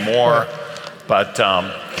him anymore, but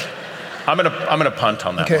I'm gonna punt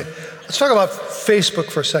on that one. Let's talk about Facebook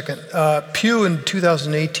for a second. Pew in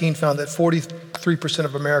 2018 found that 43%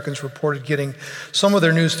 of Americans reported getting some of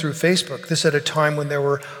their news through Facebook. This at a time when there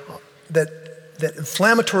were that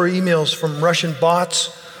inflammatory emails from Russian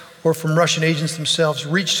bots or from Russian agents themselves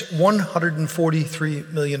reached 143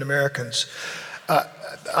 million Americans.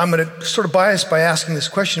 I'm going to sort of bias by asking this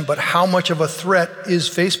question, but how much of a threat is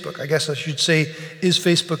Facebook? I guess I should say, is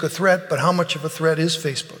Facebook a threat, but how much of a threat is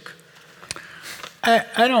Facebook?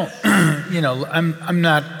 I don't, I'm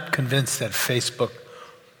not convinced that Facebook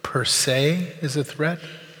per se is a threat.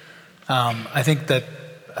 I think that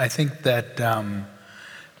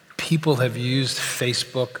people have used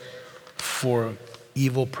Facebook for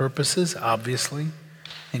evil purposes, obviously,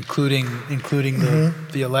 including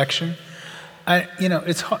the election.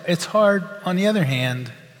 It's hard. On the other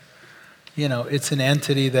hand, it's an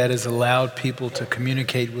entity that has allowed people to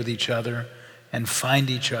communicate with each other and find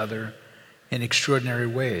each other in extraordinary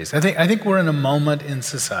ways. I think we're in a moment in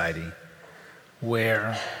society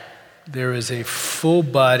where there is a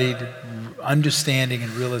full-bodied understanding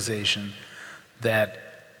and realization that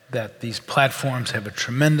these platforms have a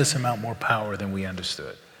tremendous amount more power than we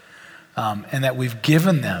understood, and that we've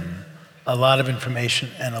given them a lot of information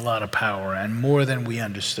and a lot of power, and more than we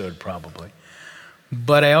understood probably.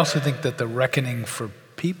 But I also think that the reckoning for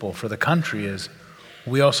people, for the country, is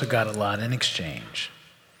we also got a lot in exchange.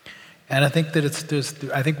 And I think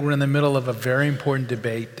that I think we're in the middle of a very important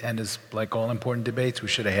debate, and as like all important debates, we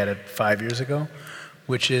should have had it 5 years ago,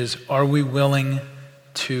 which is, are we willing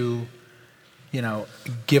to,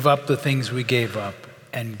 give up the things we gave up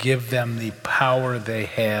and give them the power they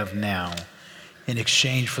have now in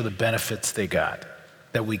exchange for the benefits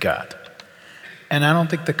that we got. And I don't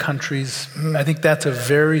think I think that's a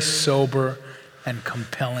very sober and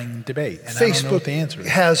compelling debate. And I don't know what the answer Facebook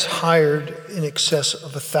is. has hired in excess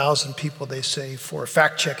of 1,000 people, they say, for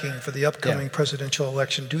fact-checking for the upcoming presidential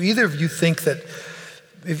election. Do either of you think that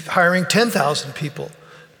if hiring 10,000 people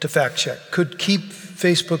to fact-check could keep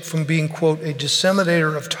Facebook from being, quote, a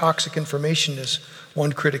disseminator of toxic information, as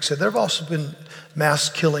one critic said? There have also been mass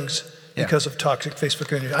killings because of toxic Facebook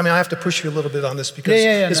community. I mean, I have to push you a little bit on this because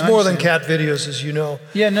it's more than cat videos, as you know.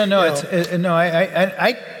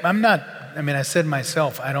 I'm not. I mean, I said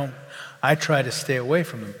myself, I try to stay away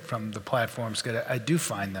from the platforms because I do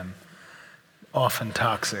find them often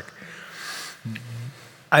toxic.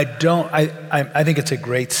 I think it's a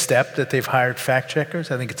great step that they've hired fact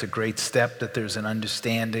checkers. I think it's a great step that there's an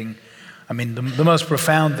understanding. I mean, the most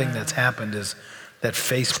profound thing that's happened is that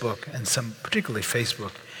Facebook, and particularly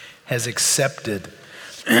Facebook, has accepted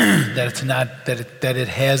that it's not that it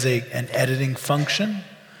has an editing function,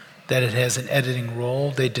 that it has an editing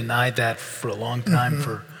role. They denied that for a long time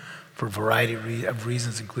for a variety of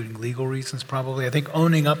reasons, including legal reasons probably. I think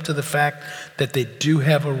owning up to the fact that they do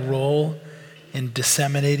have a role in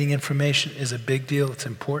disseminating information is a big deal. It's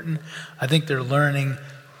important. I think they're learning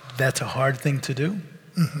that's a hard thing to do.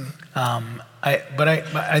 I'm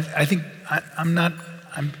not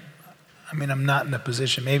in the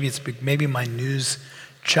position. Maybe my news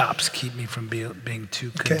chops keep me from being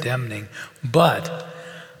too condemning. But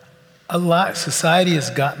society has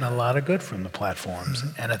gotten a lot of good from the platforms,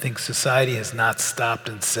 and I think society has not stopped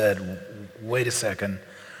and said, "Wait a second,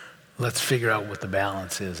 let's figure out what the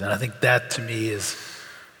balance is." And I think that, to me, is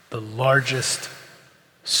the largest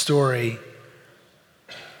story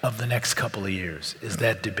of the next couple of years, is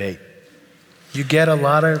that debate. You get a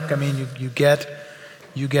lot of, you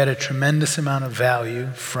get a tremendous amount of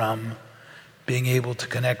value from being able to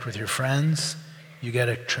connect with your friends. You get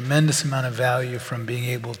a tremendous amount of value from being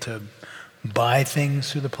able to buy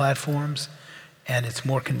things through the platforms, and it's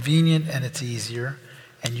more convenient and it's easier,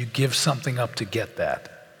 and you give something up to get that.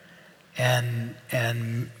 And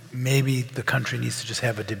maybe the country needs to just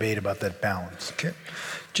have a debate about that balance. Okay.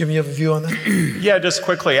 Jim, you have a view on that? Yeah, just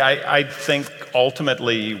quickly, I think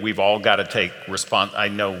ultimately we've all got to take response. I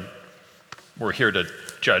know we're here to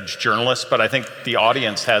judge journalists, but I think the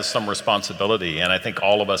audience has some responsibility, and I think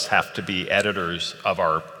all of us have to be editors of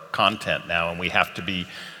our content now, and we have to be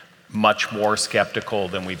much more skeptical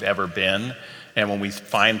than we've ever been. And when we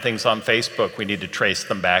find things on Facebook, we need to trace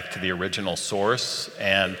them back to the original source.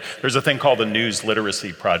 And there's a thing called the News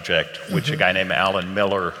Literacy Project, which a guy named Alan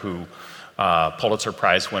Miller, who Pulitzer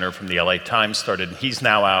Prize winner from the LA Times, started. He's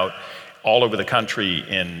now out all over the country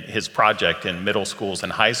in his project in middle schools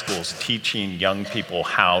and high schools, teaching young people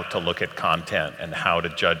how to look at content and how to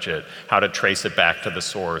judge it, how to trace it back to the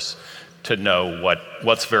source, to know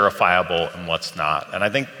what's verifiable and what's not. And I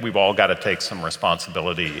think we've all got to take some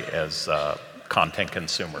responsibility as content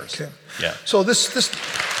consumers. Okay. Yeah. So this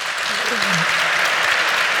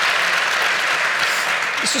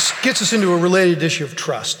gets us into a related issue of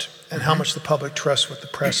trust and how much the public trusts what the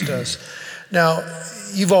press does. Now,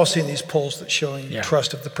 you've all seen these polls that showing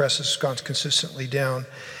trust of the press has gone consistently down.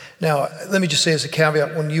 Now, let me just say as a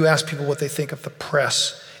caveat, when you ask people what they think of the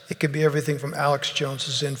press, it could be everything from Alex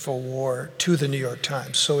Jones's InfoWar to the New York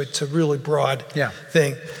Times. So it's a really broad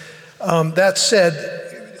thing. That said,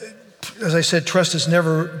 as I said, trust has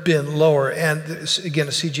never been lower. And again,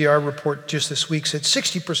 a CGR report just this week said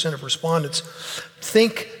 60% of respondents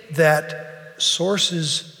think that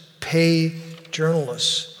sources pay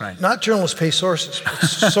journalists. Right. Not journalists pay sources, but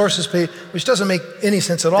sources pay, which doesn't make any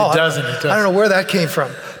sense at all. It doesn't. I don't know where that came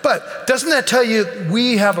from. But doesn't that tell you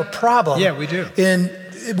we have a problem? Yeah, we do.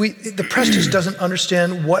 The press just doesn't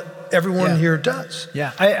understand what everyone here does.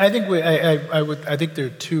 Yeah, I think there are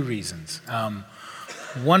two reasons.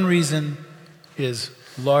 One reason is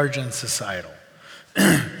large and societal.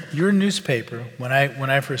 Your newspaper, when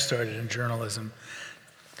I first started in journalism,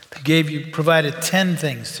 provided 10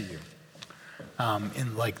 things to you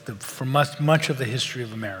for much of the history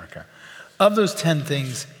of America. Of those 10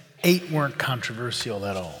 things, 8 weren't controversial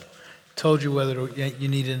at all. It told you whether you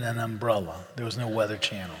needed an umbrella. There was no Weather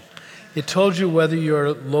Channel. It told you whether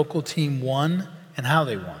your local team won and how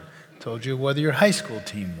they won. It told you whether your high school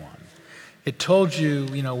team won. It told you,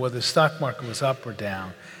 whether the stock market was up or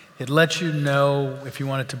down. It let you know if you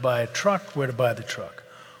wanted to buy a truck, where to buy the truck.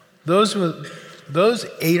 Those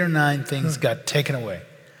 8 or 9 things got taken away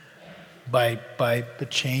by the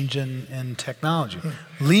change in technology,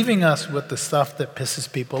 leaving us with the stuff that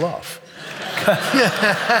pisses people off.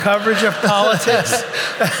 Coverage of politics,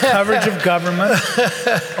 coverage of government,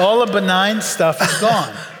 all the benign stuff is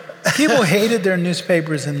gone. People hated their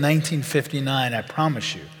newspapers in 1959, I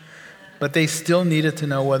promise you. but they still needed to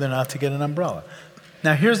know whether or not to get an umbrella.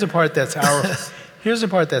 Now, here's the part that's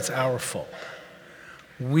our fault.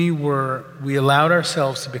 We allowed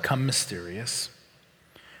ourselves to become mysterious.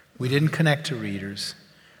 We didn't connect to readers.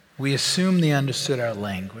 We assumed they understood our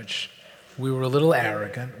language. We were a little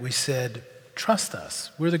arrogant. We said, trust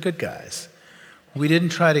us. We're the good guys. We didn't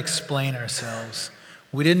try to explain ourselves.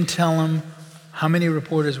 We didn't tell them how many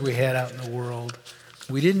reporters we had out in the world.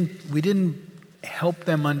 We didn't help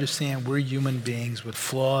them understand we're human beings with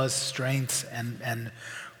flaws, strengths, and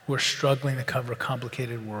we're struggling to cover a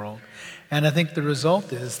complicated world. And I think the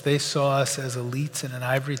result is they saw us as elites in an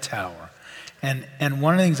ivory tower. And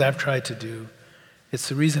one of the things I've tried to do, it's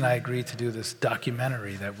the reason I agreed to do this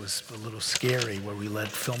documentary that was a little scary, where we led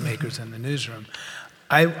filmmakers in the newsroom.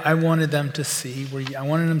 I wanted them to see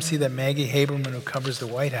that Maggie Haberman, who covers the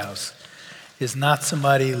White House, is not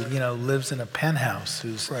somebody lives in a penthouse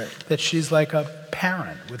that she's like a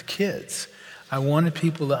parent with kids. I wanted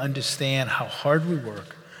people to understand how hard we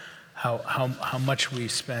work, how much we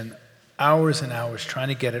spend hours and hours trying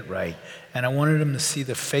to get it right, and I wanted them to see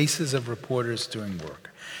the faces of reporters doing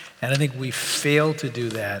work. And I think we failed to do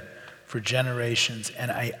that for generations,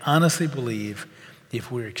 and I honestly believe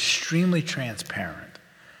if we're extremely transparent,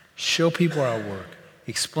 show people our work,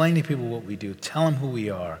 explain to people what we do, tell them who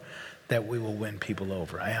we are, that we will win people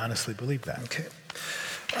over. I honestly believe that. Okay.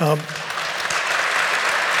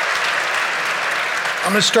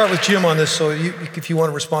 I'm going to start with Jim on this, so if you want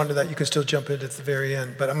to respond to that, you can still jump in at the very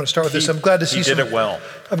end. But I'm going to start with this. I'm glad to see he did it well.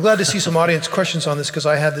 I'm glad to see some audience questions on this, because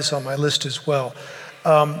I had this on my list as well.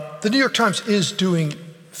 The New York Times is doing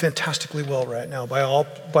fantastically well right now. By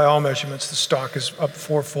all measurements, the stock is up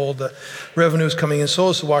fourfold, the revenue is coming in, so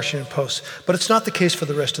is the Washington Post. But it's not the case for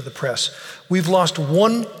the rest of the press. We've lost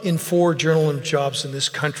 1 in 4 journalism jobs in this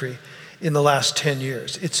country in the last 10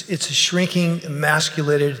 years. It's a shrinking,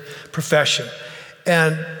 emasculated profession.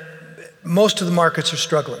 And most of the markets are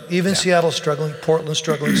struggling. Even Seattle's struggling, Portland's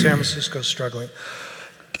struggling, San Francisco's struggling.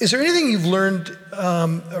 Is there anything you've learned,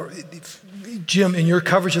 Jim, in your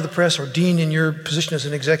coverage of the press, or Dean, in your position as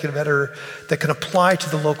an executive editor, that can apply to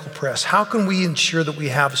the local press? How can we ensure that we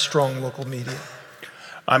have strong local media?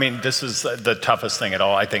 I mean, this is the toughest thing at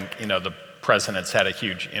all. I think, the president's had a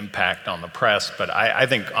huge impact on the press, but I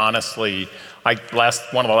think, honestly, one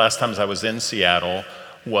of the last times I was in Seattle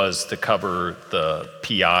was to cover the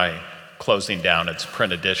PI closing down its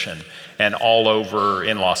print edition. And all over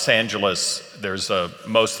in Los Angeles,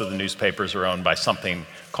 most of the newspapers are owned by something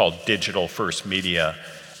called Digital First Media.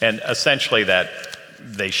 And essentially that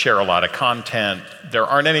they share a lot of content. There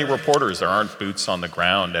aren't any reporters, there aren't boots on the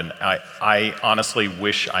ground. And I honestly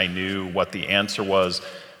wish I knew what the answer was.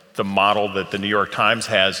 The model that the New York Times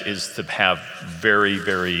has is to have very,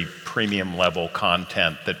 very premium level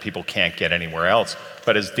content that people can't get anywhere else.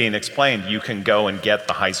 But as Dean explained, you can go and get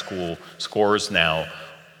the high school scores now,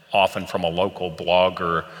 often from a local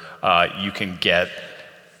blogger. You can't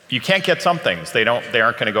get some things. They aren't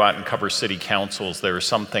going to go out and cover city councils. There are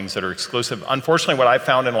some things that are exclusive. Unfortunately, what I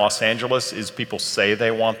found in Los Angeles is people say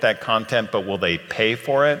they want that content, but will they pay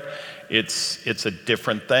for it? It's a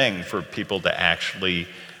different thing for people to actually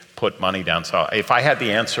put money down. So if I had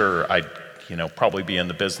the answer, I'd probably be in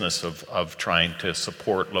the business of trying to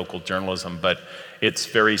support local journalism. But it's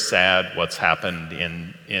very sad what's happened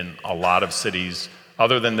in a lot of cities,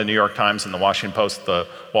 other than the New York Times and the Washington Post, the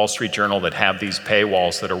Wall Street Journal, that have these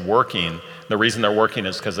paywalls that are working. The reason they're working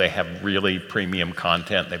is because they have really premium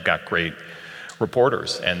content. They've got great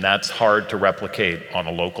reporters, and that's hard to replicate on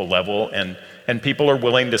a local level. And people are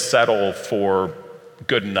willing to settle for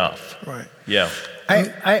good enough. Right. Yeah. I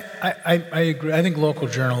agree. I think local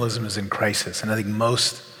journalism is in crisis, and I think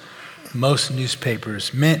most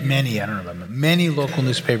newspapers, many local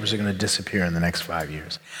newspapers are going to disappear in the next 5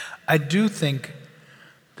 years. I do think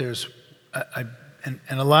there's, and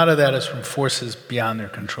a lot of that is from forces beyond their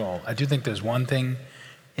control. I do think there's one thing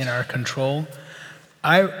in our control.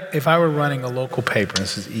 If I were running a local paper,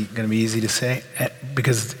 this is going to be easy to say, but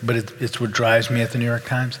it's what drives me at the New York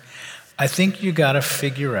Times. I think you got to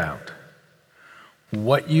figure out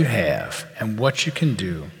what you have and what you can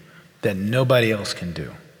do that nobody else can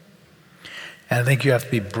do. And I think you have to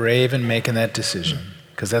be brave in making that decision,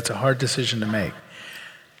 because that's a hard decision to make.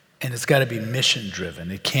 And it's got to be mission driven.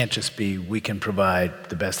 It can't just be, we can provide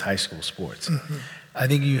the best high school sports. Mm-hmm. I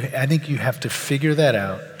think you have to figure that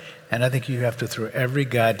out, and I think you have to throw every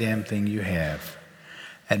goddamn thing you have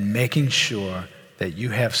and making sure that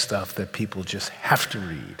you have stuff that people just have to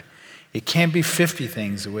read. It can't be 50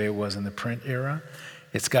 things the way it was in the print era.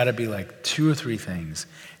 It's got to be like 2 or 3 things.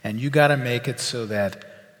 And you got to make it so that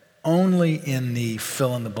only in the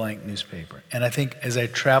fill-in-the-blank newspaper. And I think as I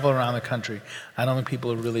travel around the country, I don't think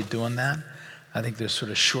people are really doing that. I think there's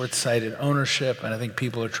sort of short-sighted ownership, and I think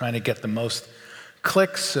people are trying to get the most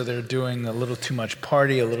clicks, so they're doing a little too much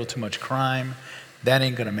party, a little too much crime. That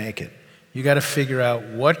ain't gonna make it. You gotta figure out,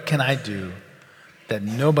 what can I do that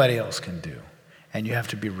nobody else can do? And you have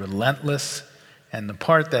to be relentless. And the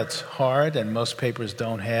part that's hard, and most papers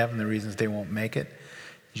don't have, and the reasons they won't make it,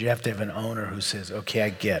 is you have to have an owner who says, okay, I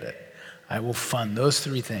get it. I will fund those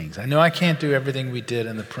 3 things. I know I can't do everything we did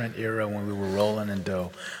in the print era when we were rolling in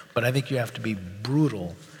dough, but I think you have to be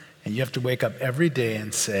brutal, and you have to wake up every day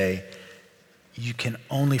and say, you can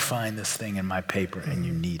only find this thing in my paper, and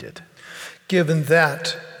you need it. Given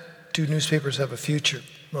that, do newspapers have a future,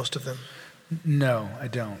 most of them? No, I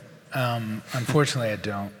don't. Unfortunately, I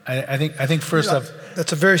don't. I think first off,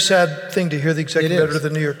 that's a very sad thing to hear the executive editor of the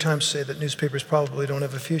New York Times say, that newspapers probably don't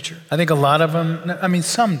have a future. I think a lot of them, I mean,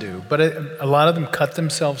 some do, but a lot of them cut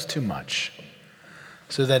themselves too much.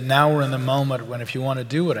 So that now we're in the moment when, if you want to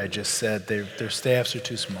do what I just said, their staffs are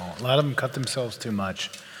too small. A lot of them cut themselves too much.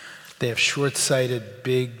 They have short-sighted,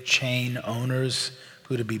 big chain owners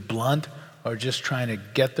who, to be blunt, are just trying to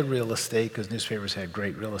get the real estate, because newspapers had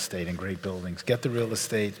great real estate and great buildings. Get the real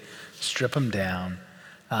estate, strip them down.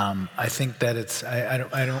 I think that it's.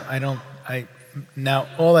 Now,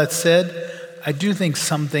 all that said, I do think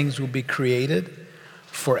some things will be created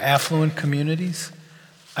for affluent communities.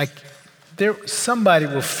 Somebody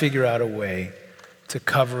will figure out a way to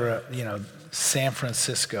cover, San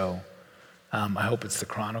Francisco. I hope it's the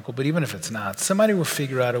Chronicle, but even if it's not, somebody will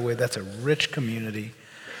figure out a way. That's a rich community.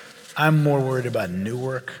 I'm more worried about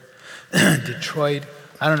Newark, Detroit.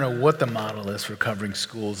 I don't know what the model is for covering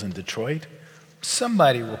schools in Detroit.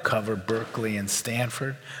 Somebody will cover Berkeley and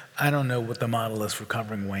Stanford. I don't know what the model is for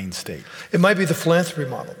covering Wayne State. It might be the philanthropy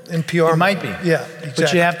model, NPR. It might be. Yeah, exactly.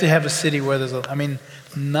 But you have to have a city where there's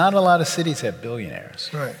not a lot of cities have billionaires.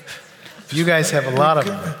 Right. You guys have a lot of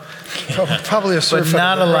them. Probably a surfeit.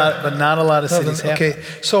 But not a lot of cities have them. Okay,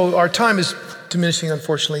 so our time is diminishing,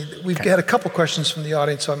 unfortunately. We've had a couple questions from the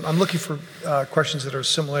audience, so I'm looking for questions that are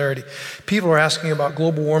similarity. People are asking about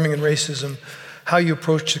global warming and racism, how you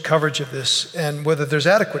approach the coverage of this, and whether there's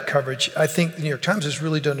adequate coverage. I think the New York Times has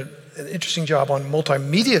really done an interesting job on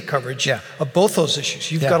multimedia coverage of both those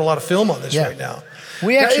issues. You've got a lot of film on this right now. But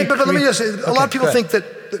let me just say, a lot of people think that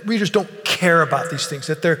readers don't care about these things,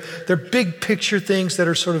 that they're big picture things that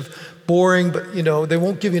are sort of boring, but they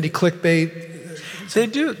won't give you any clickbait. They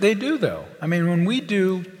do though. I mean, when we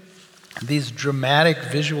do these dramatic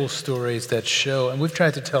visual stories that show, and we've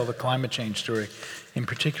tried to tell the climate change story in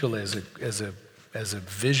particular as a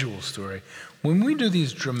visual story. When we do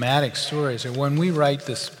these dramatic stories, or when we write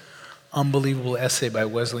this unbelievable essay by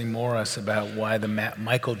Wesley Morris about why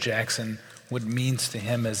Michael Jackson, what it means to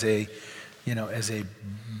him as a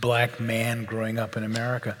black man growing up in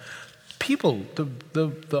America, people,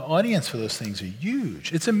 the audience for those things are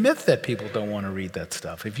huge. It's a myth that people don't want to read that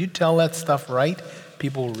stuff. If you tell that stuff right,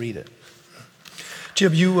 people will read it.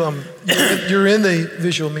 Jim, you're in the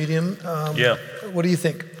visual medium. What do you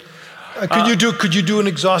think? Could you do an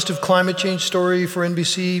exhaustive climate change story for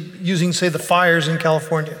NBC using, say, the fires in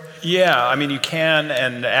California? Yeah, I mean, you can,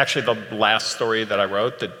 and actually the last story that I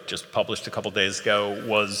wrote that just published a couple days ago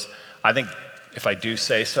was, I think, if I do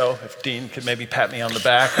say so, if Dean could maybe pat me on the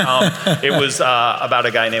back, it was about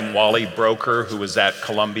a guy named Wally Broker, who was at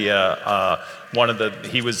Columbia.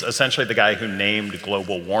 He was essentially the guy who named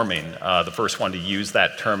global warming, the first one to use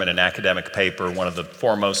that term in an academic paper, one of the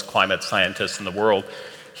foremost climate scientists in the world.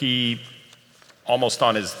 He, almost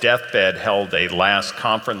on his deathbed, held a last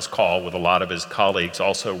conference call with a lot of his colleagues,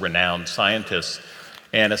 also renowned scientists,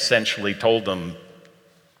 and essentially told them,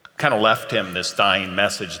 kind of left him this dying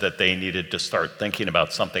message that they needed to start thinking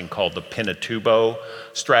about something called the Pinatubo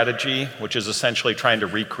strategy, which is essentially trying to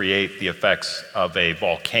recreate the effects of a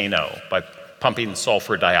volcano by pumping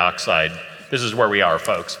sulfur dioxide. This is where we are,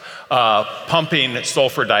 folks. Pumping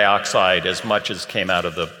sulfur dioxide as much as came out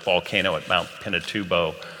of the volcano at Mount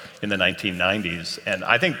Pinatubo in the 1990s. And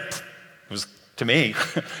I think it was, to me,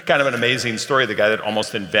 kind of an amazing story. The guy that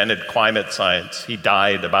almost invented climate science, he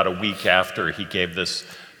died about a week after he gave this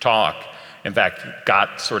talk. In fact,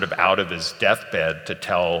 got sort of out of his deathbed to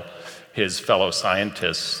tell his fellow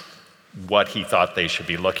scientists what he thought they should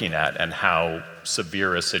be looking at and how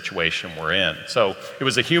severe a situation we're in. So it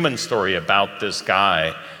was a human story about this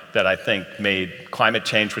guy that I think made climate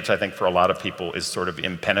change, which I think for a lot of people is sort of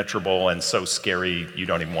impenetrable and so scary you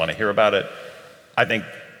don't even want to hear about it. I think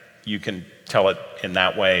you can tell it in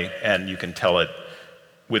that way, and you can tell it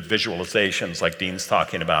with visualizations like Dean's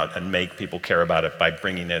talking about, and make people care about it by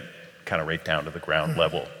bringing it kind of right down to the ground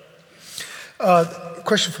level.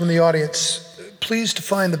 Question from the audience. Please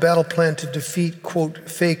define the battle plan to defeat, quote,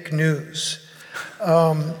 fake news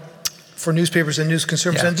for newspapers and news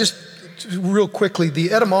consumers. Yeah. And just real quickly,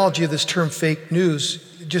 the etymology of this term fake news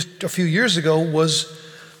just a few years ago was,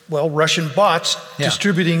 well, Russian bots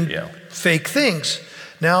distributing fake things.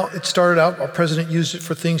 Now it started out, our president used it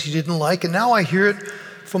for things he didn't like, and now I hear it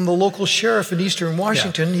from the local sheriff in Eastern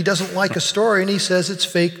Washington. Yeah. He doesn't like a story and he says it's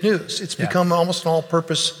fake news. It's become almost an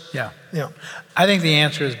all-purpose. Yeah. I think the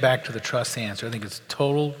answer is back to the trust answer. I think it's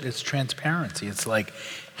transparency. It's like,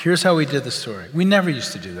 here's how we did the story. We never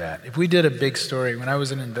used to do that. If we did a big story, when I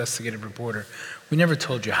was an investigative reporter, we never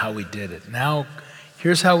told you how we did it. Now,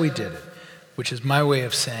 here's how we did it, which is my way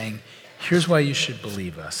of saying, here's why you should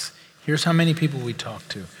believe us. Here's how many people we talked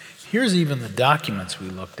to. Here's even the documents we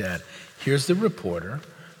looked at. Here's the reporter.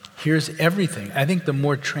 Here's everything. I think the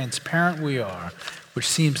more transparent we are, which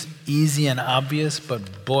seems easy and obvious,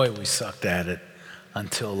 but boy, we sucked at it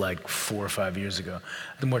until like 4 or 5 years ago.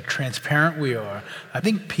 The more transparent we are, I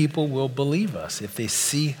think people will believe us if they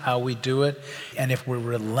see how we do it and if we're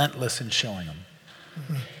relentless in showing them.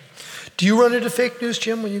 Mm-hmm. Do you run into fake news,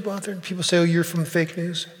 Jim, when you go out there and people say, oh, you're from fake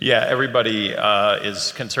news? Yeah, everybody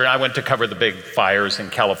is concerned. I went to cover the big fires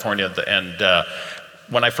in California, and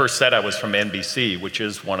when I first said I was from NBC, which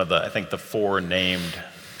is one of the, I think, the 4 named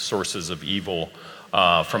sources of evil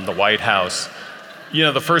from the White House, you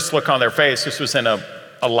know, the first look on their face, this was in a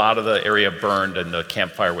lot of the area burned and the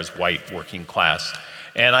campfire was white, working class.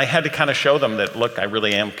 And I had to kind of show them that, look, I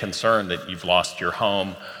really am concerned that you've lost your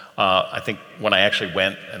home. I think when I actually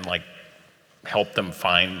went and helped them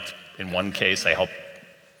find, in one case, I helped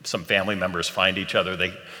some family members find each other.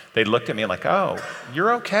 They looked at me like, oh,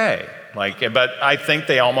 you're okay. But I think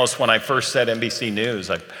they almost, when I first said NBC News,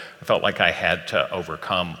 I felt like I had to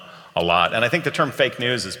overcome a lot. And I think the term fake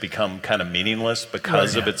news has become kind of meaningless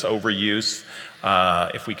because of its overuse.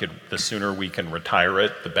 The sooner we can retire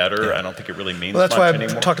it, the better. Yeah. I don't think it really means much anymore.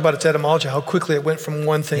 That's why I talked about its etymology, how quickly it went from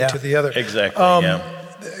one thing to the other. Exactly,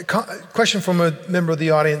 Question from a member of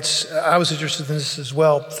the audience. I was interested in this as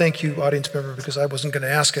well. Thank you, audience member, because I wasn't going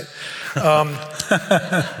to ask it.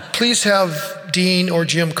 Please have Dean or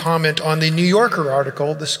Jim comment on the New Yorker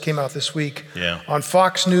article, this came out this week, on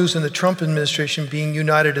Fox News and the Trump administration being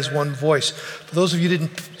united as one voice. For those of you who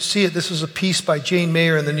didn't see it, this was a piece by Jane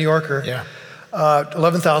Mayer in the New Yorker,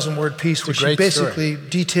 11,000-word piece, where she basically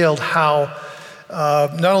detailed how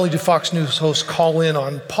not only did Fox News hosts call in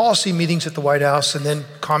on policy meetings at the White House and then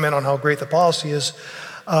comment on how great the policy is,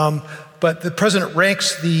 but the president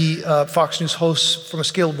ranks the Fox News hosts from a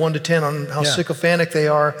scale of 1 to 10 on how sycophantic they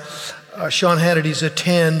are. Sean Hannity's a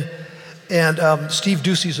 10, and Steve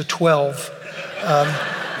Doocy's a 12.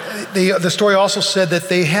 The story also said that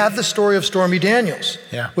they had the story of Stormy Daniels,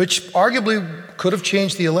 which arguably could have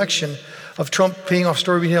changed the election, of Trump paying off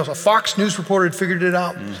Stormy Daniels. A Fox News reporter had figured it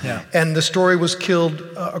out, and the story was killed,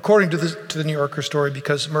 according to the New Yorker story,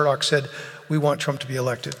 because Murdoch said, we want Trump to be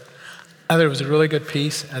elected. I thought it was a really good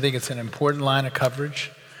piece. I think it's an important line of coverage.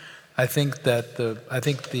 I think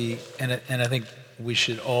we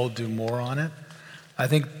should all do more on it. I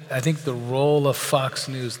think the role of Fox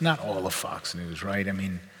News, not all of Fox News, right? I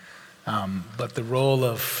mean, but the role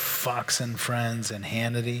of Fox and Friends and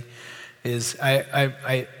Hannity is,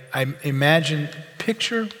 I imagine,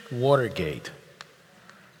 picture Watergate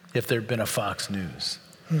if there'd been a Fox News.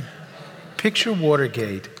 Picture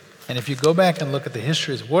Watergate, and if you go back and look at the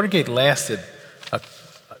histories, Watergate lasted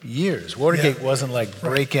years. Watergate wasn't like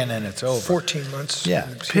break in and it's over. 14 months. Yeah,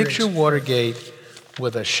 picture Watergate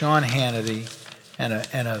with a Sean Hannity and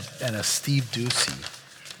a Steve Doocy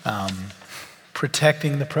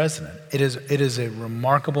protecting the president. It is a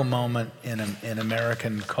remarkable moment in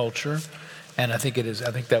American culture. And I think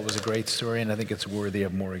that was a great story, and I think it's worthy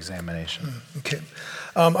of more examination. Okay.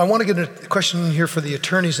 I want to get a question here for the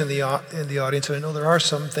attorneys in the audience, and I know there are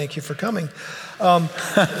some. Thank you for coming.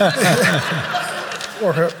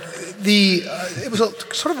 It was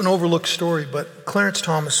sort of an overlooked story, but Clarence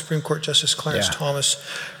Thomas, Supreme Court Justice Clarence Thomas,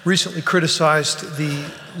 recently criticized the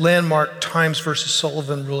landmark Times versus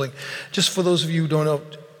Sullivan ruling. Just for those of you who don't know,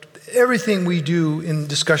 everything we do in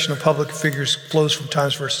discussion of public figures flows from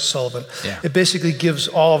Times versus Sullivan. It basically gives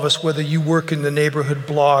all of us, whether you work in the neighborhood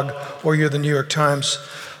blog or you're the New York Times,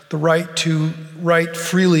 the right to write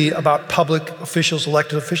freely about public officials,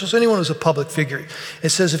 elected officials, anyone who's a public figure. It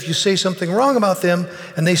says if you say something wrong about them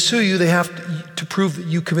and they sue you, they have to prove that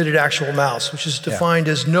you committed actual malice, which is defined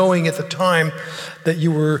as knowing at the time that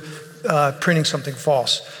you were printing something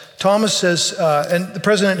false. Thomas says, and the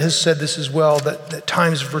president has said this as well, that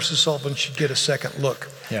Times versus Sullivan should get a second look.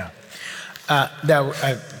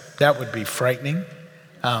 That would be frightening.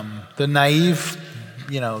 The naive,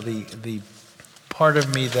 the part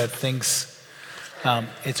of me that thinks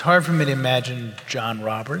it's hard for me to imagine John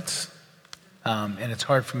Roberts, and it's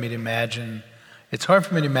hard for me to imagine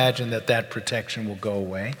that protection will go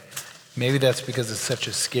away. Maybe that's because it's such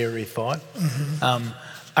a scary thought.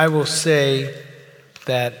 I will say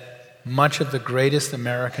that much of the greatest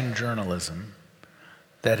American journalism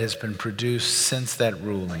that has been produced since that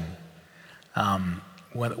ruling,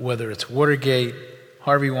 whether it's Watergate,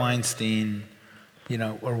 Harvey Weinstein,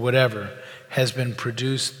 or whatever, has been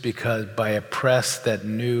produced by a press that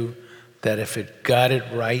knew that if it got it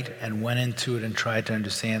right and went into it and tried to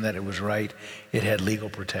understand that it was right, it had legal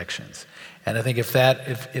protections. And I think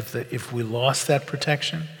if we lost that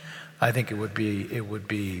protection, I think it would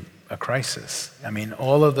be a crisis. I mean,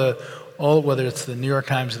 whether it's the New York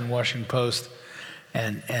Times and the Washington Post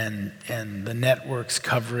and the network's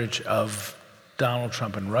coverage of Donald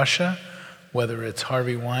Trump and Russia, whether it's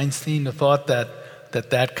Harvey Weinstein, the thought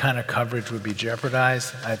that kind of coverage would be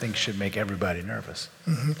jeopardized, I think should make everybody nervous.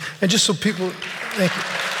 And just so people, thank you.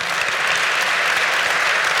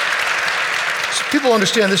 So people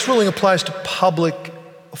understand, this ruling applies to public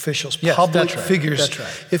officials, yes, public that's right. figures. That's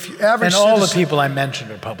right. If your average and all citizen, the people I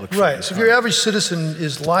mentioned are public figures. Right. So if your average citizen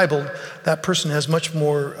is libeled, that person has much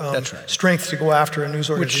more strength to go after a news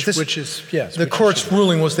organization. The court's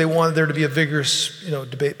ruling was they wanted there to be a vigorous,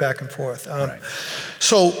 debate back and forth. Right.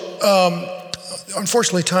 So,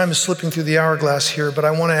 unfortunately, time is slipping through the hourglass here, but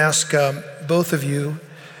I want to ask both of you,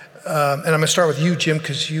 and I'm going to start with you, Jim,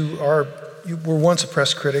 because you were once a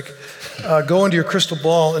press critic. Go into your crystal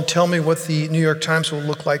ball and tell me what the New York Times will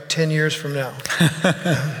look like 10 years from now.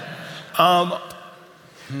 Well,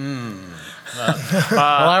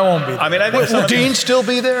 I won't be there. I mean, I think Will Dean still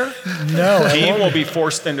be there? No. Dean will be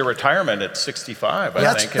forced into retirement at 65,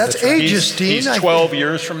 I think. That's ageist, Dean. He's 12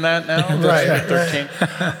 years from that now, Right. 13.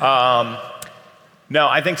 No,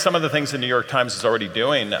 I think some of the things the New York Times is already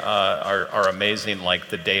doing are amazing, like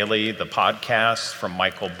The Daily, the podcast from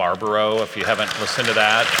Michael Barbaro. If you haven't listened to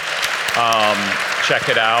that, check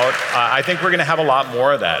it out. I think we're going to have a lot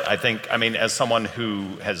more of that. As someone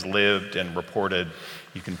who has lived and reported,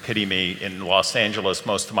 you can pity me, in Los Angeles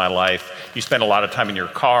most of my life, you spend a lot of time in your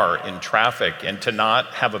car in traffic, and to not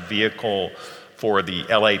have a vehicle for the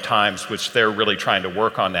LA Times, which they're really trying to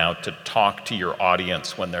work on now, to talk to your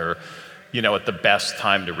audience when they're at the best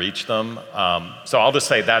time to reach them. So I'll just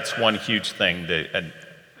say that's one huge thing that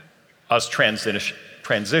us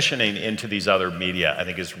transitioning into these other media, I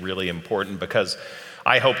think, is really important, because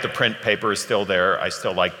I hope the print paper is still there. I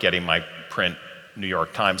still like getting my print New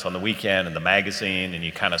York Times on the weekend and the magazine, and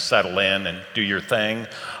you kind of settle in and do your thing.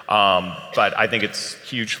 But I think it's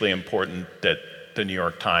hugely important that the New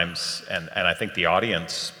York Times, and I think the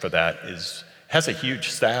audience for that has a huge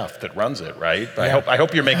staff that runs it, right? Yeah. I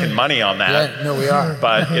hope you're making money on that. Yeah, no, we are.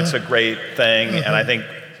 But it's a great thing, and I think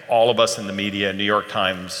all of us in the media, New York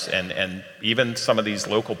Times, and even some of these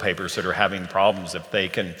local papers that are having problems, if they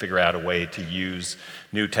can figure out a way to use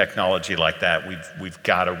new technology like that, we've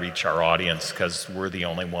got to reach our audience, because we're the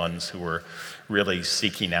only ones who are really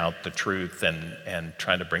seeking out the truth and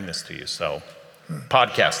trying to bring this to you. So,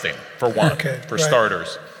 podcasting, for one, for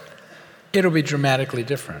starters. It'll be dramatically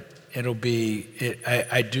different.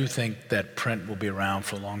 I do think that print will be around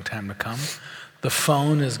for a long time to come. The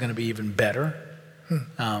phone is going to be even better.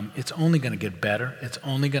 It's only going to get better. It's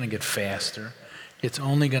only going to get faster. It's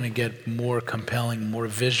only going to get more compelling, more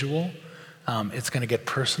visual. It's going to get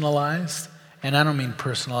personalized. And I don't mean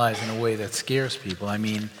personalized in a way that scares people. I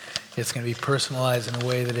mean, it's going to be personalized in a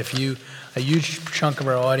way that a huge chunk of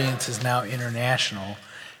our audience is now international.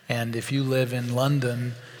 And if you live in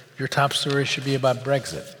London, your top story should be about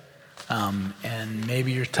Brexit. And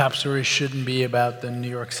maybe your top story shouldn't be about the New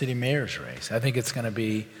York City mayor's race. I think it's going to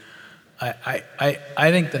be, I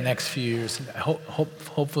think the next few years,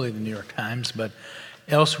 hopefully the New York Times, but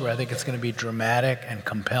elsewhere, I think it's going to be dramatic and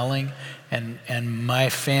compelling. And my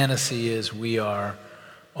fantasy is we are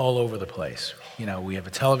all over the place. We have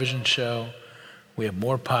a television show, we have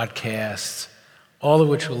more podcasts, all of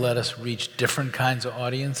which will let us reach different kinds of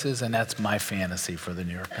audiences, and that's my fantasy for the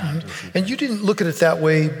New York Times. And you didn't look at it that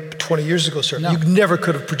way 20 years ago, sir. No. You never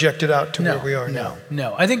could have projected out to where we are now.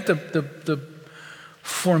 No. I think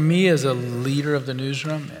for me as a leader of the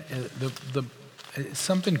newsroom,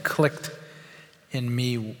 something clicked in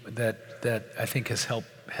me that I think has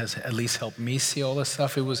at least helped me see all this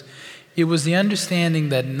stuff. It was the understanding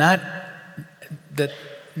that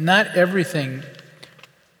not everything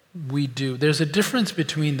we do, there's a difference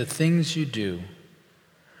between the things you do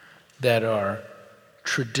that are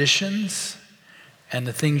traditions and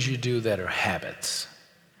the things you do that are habits.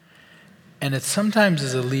 And it's sometimes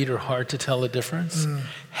as a leader hard to tell the difference.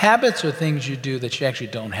 Habits are things you do that you actually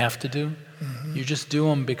don't have to do. You just do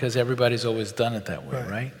them because everybody's always done it that way,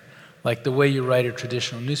 right? Like the way you write a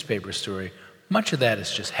traditional newspaper story, much of that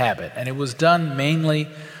is just habit. And it was done mainly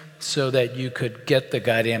so that you could get the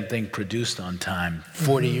goddamn thing produced on time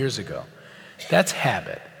 40 years ago. That's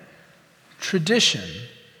habit. Tradition,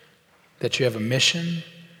 that you have a mission,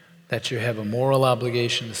 that you have a moral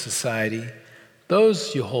obligation to society,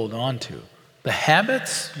 those you hold on to. The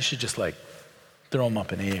habits, you should just like throw them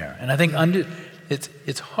up in the air. And I think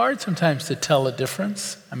it's hard sometimes to tell a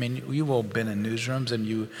difference. I mean, you've all been in newsrooms and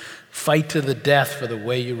you fight to the death for the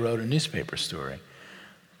way you wrote a newspaper story.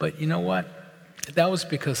 But you know what? That was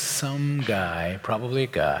because some guy, probably a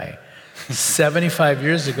guy, 75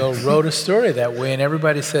 years ago wrote a story that way, and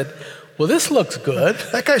everybody said, well, this looks good.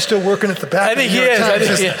 That guy's still working at the back. I think he is.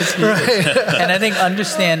 And I think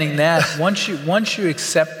understanding that, once you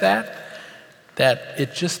accept that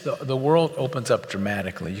it just, the world opens up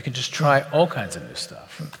dramatically. You can just try all kinds of new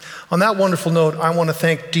stuff. On that wonderful note, I want to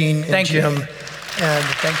thank Dean and Jim. And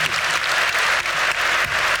thank you.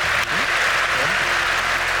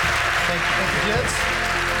 Thank you, gents.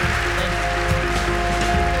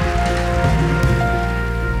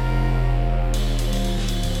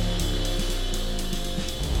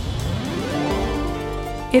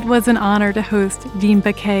 It was an honor to host Dean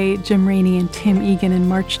Baquet, Jim Rainey, and Tim Egan in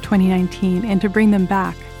March 2019 and to bring them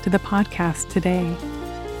back to the podcast today.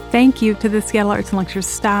 Thank you to the Seattle Arts and Lectures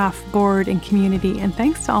staff, board, and community, and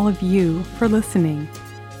thanks to all of you for listening.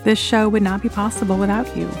 This show would not be possible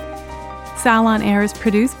without you. Sal on Air is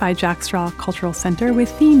produced by Jack Straw Cultural Center with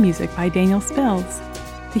theme music by Daniel Spills.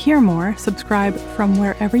 To hear more, subscribe from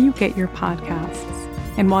wherever you get your podcasts.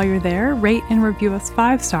 And while you're there, rate and review us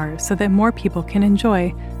 5 stars so that more people can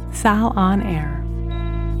enjoy Sal on Air.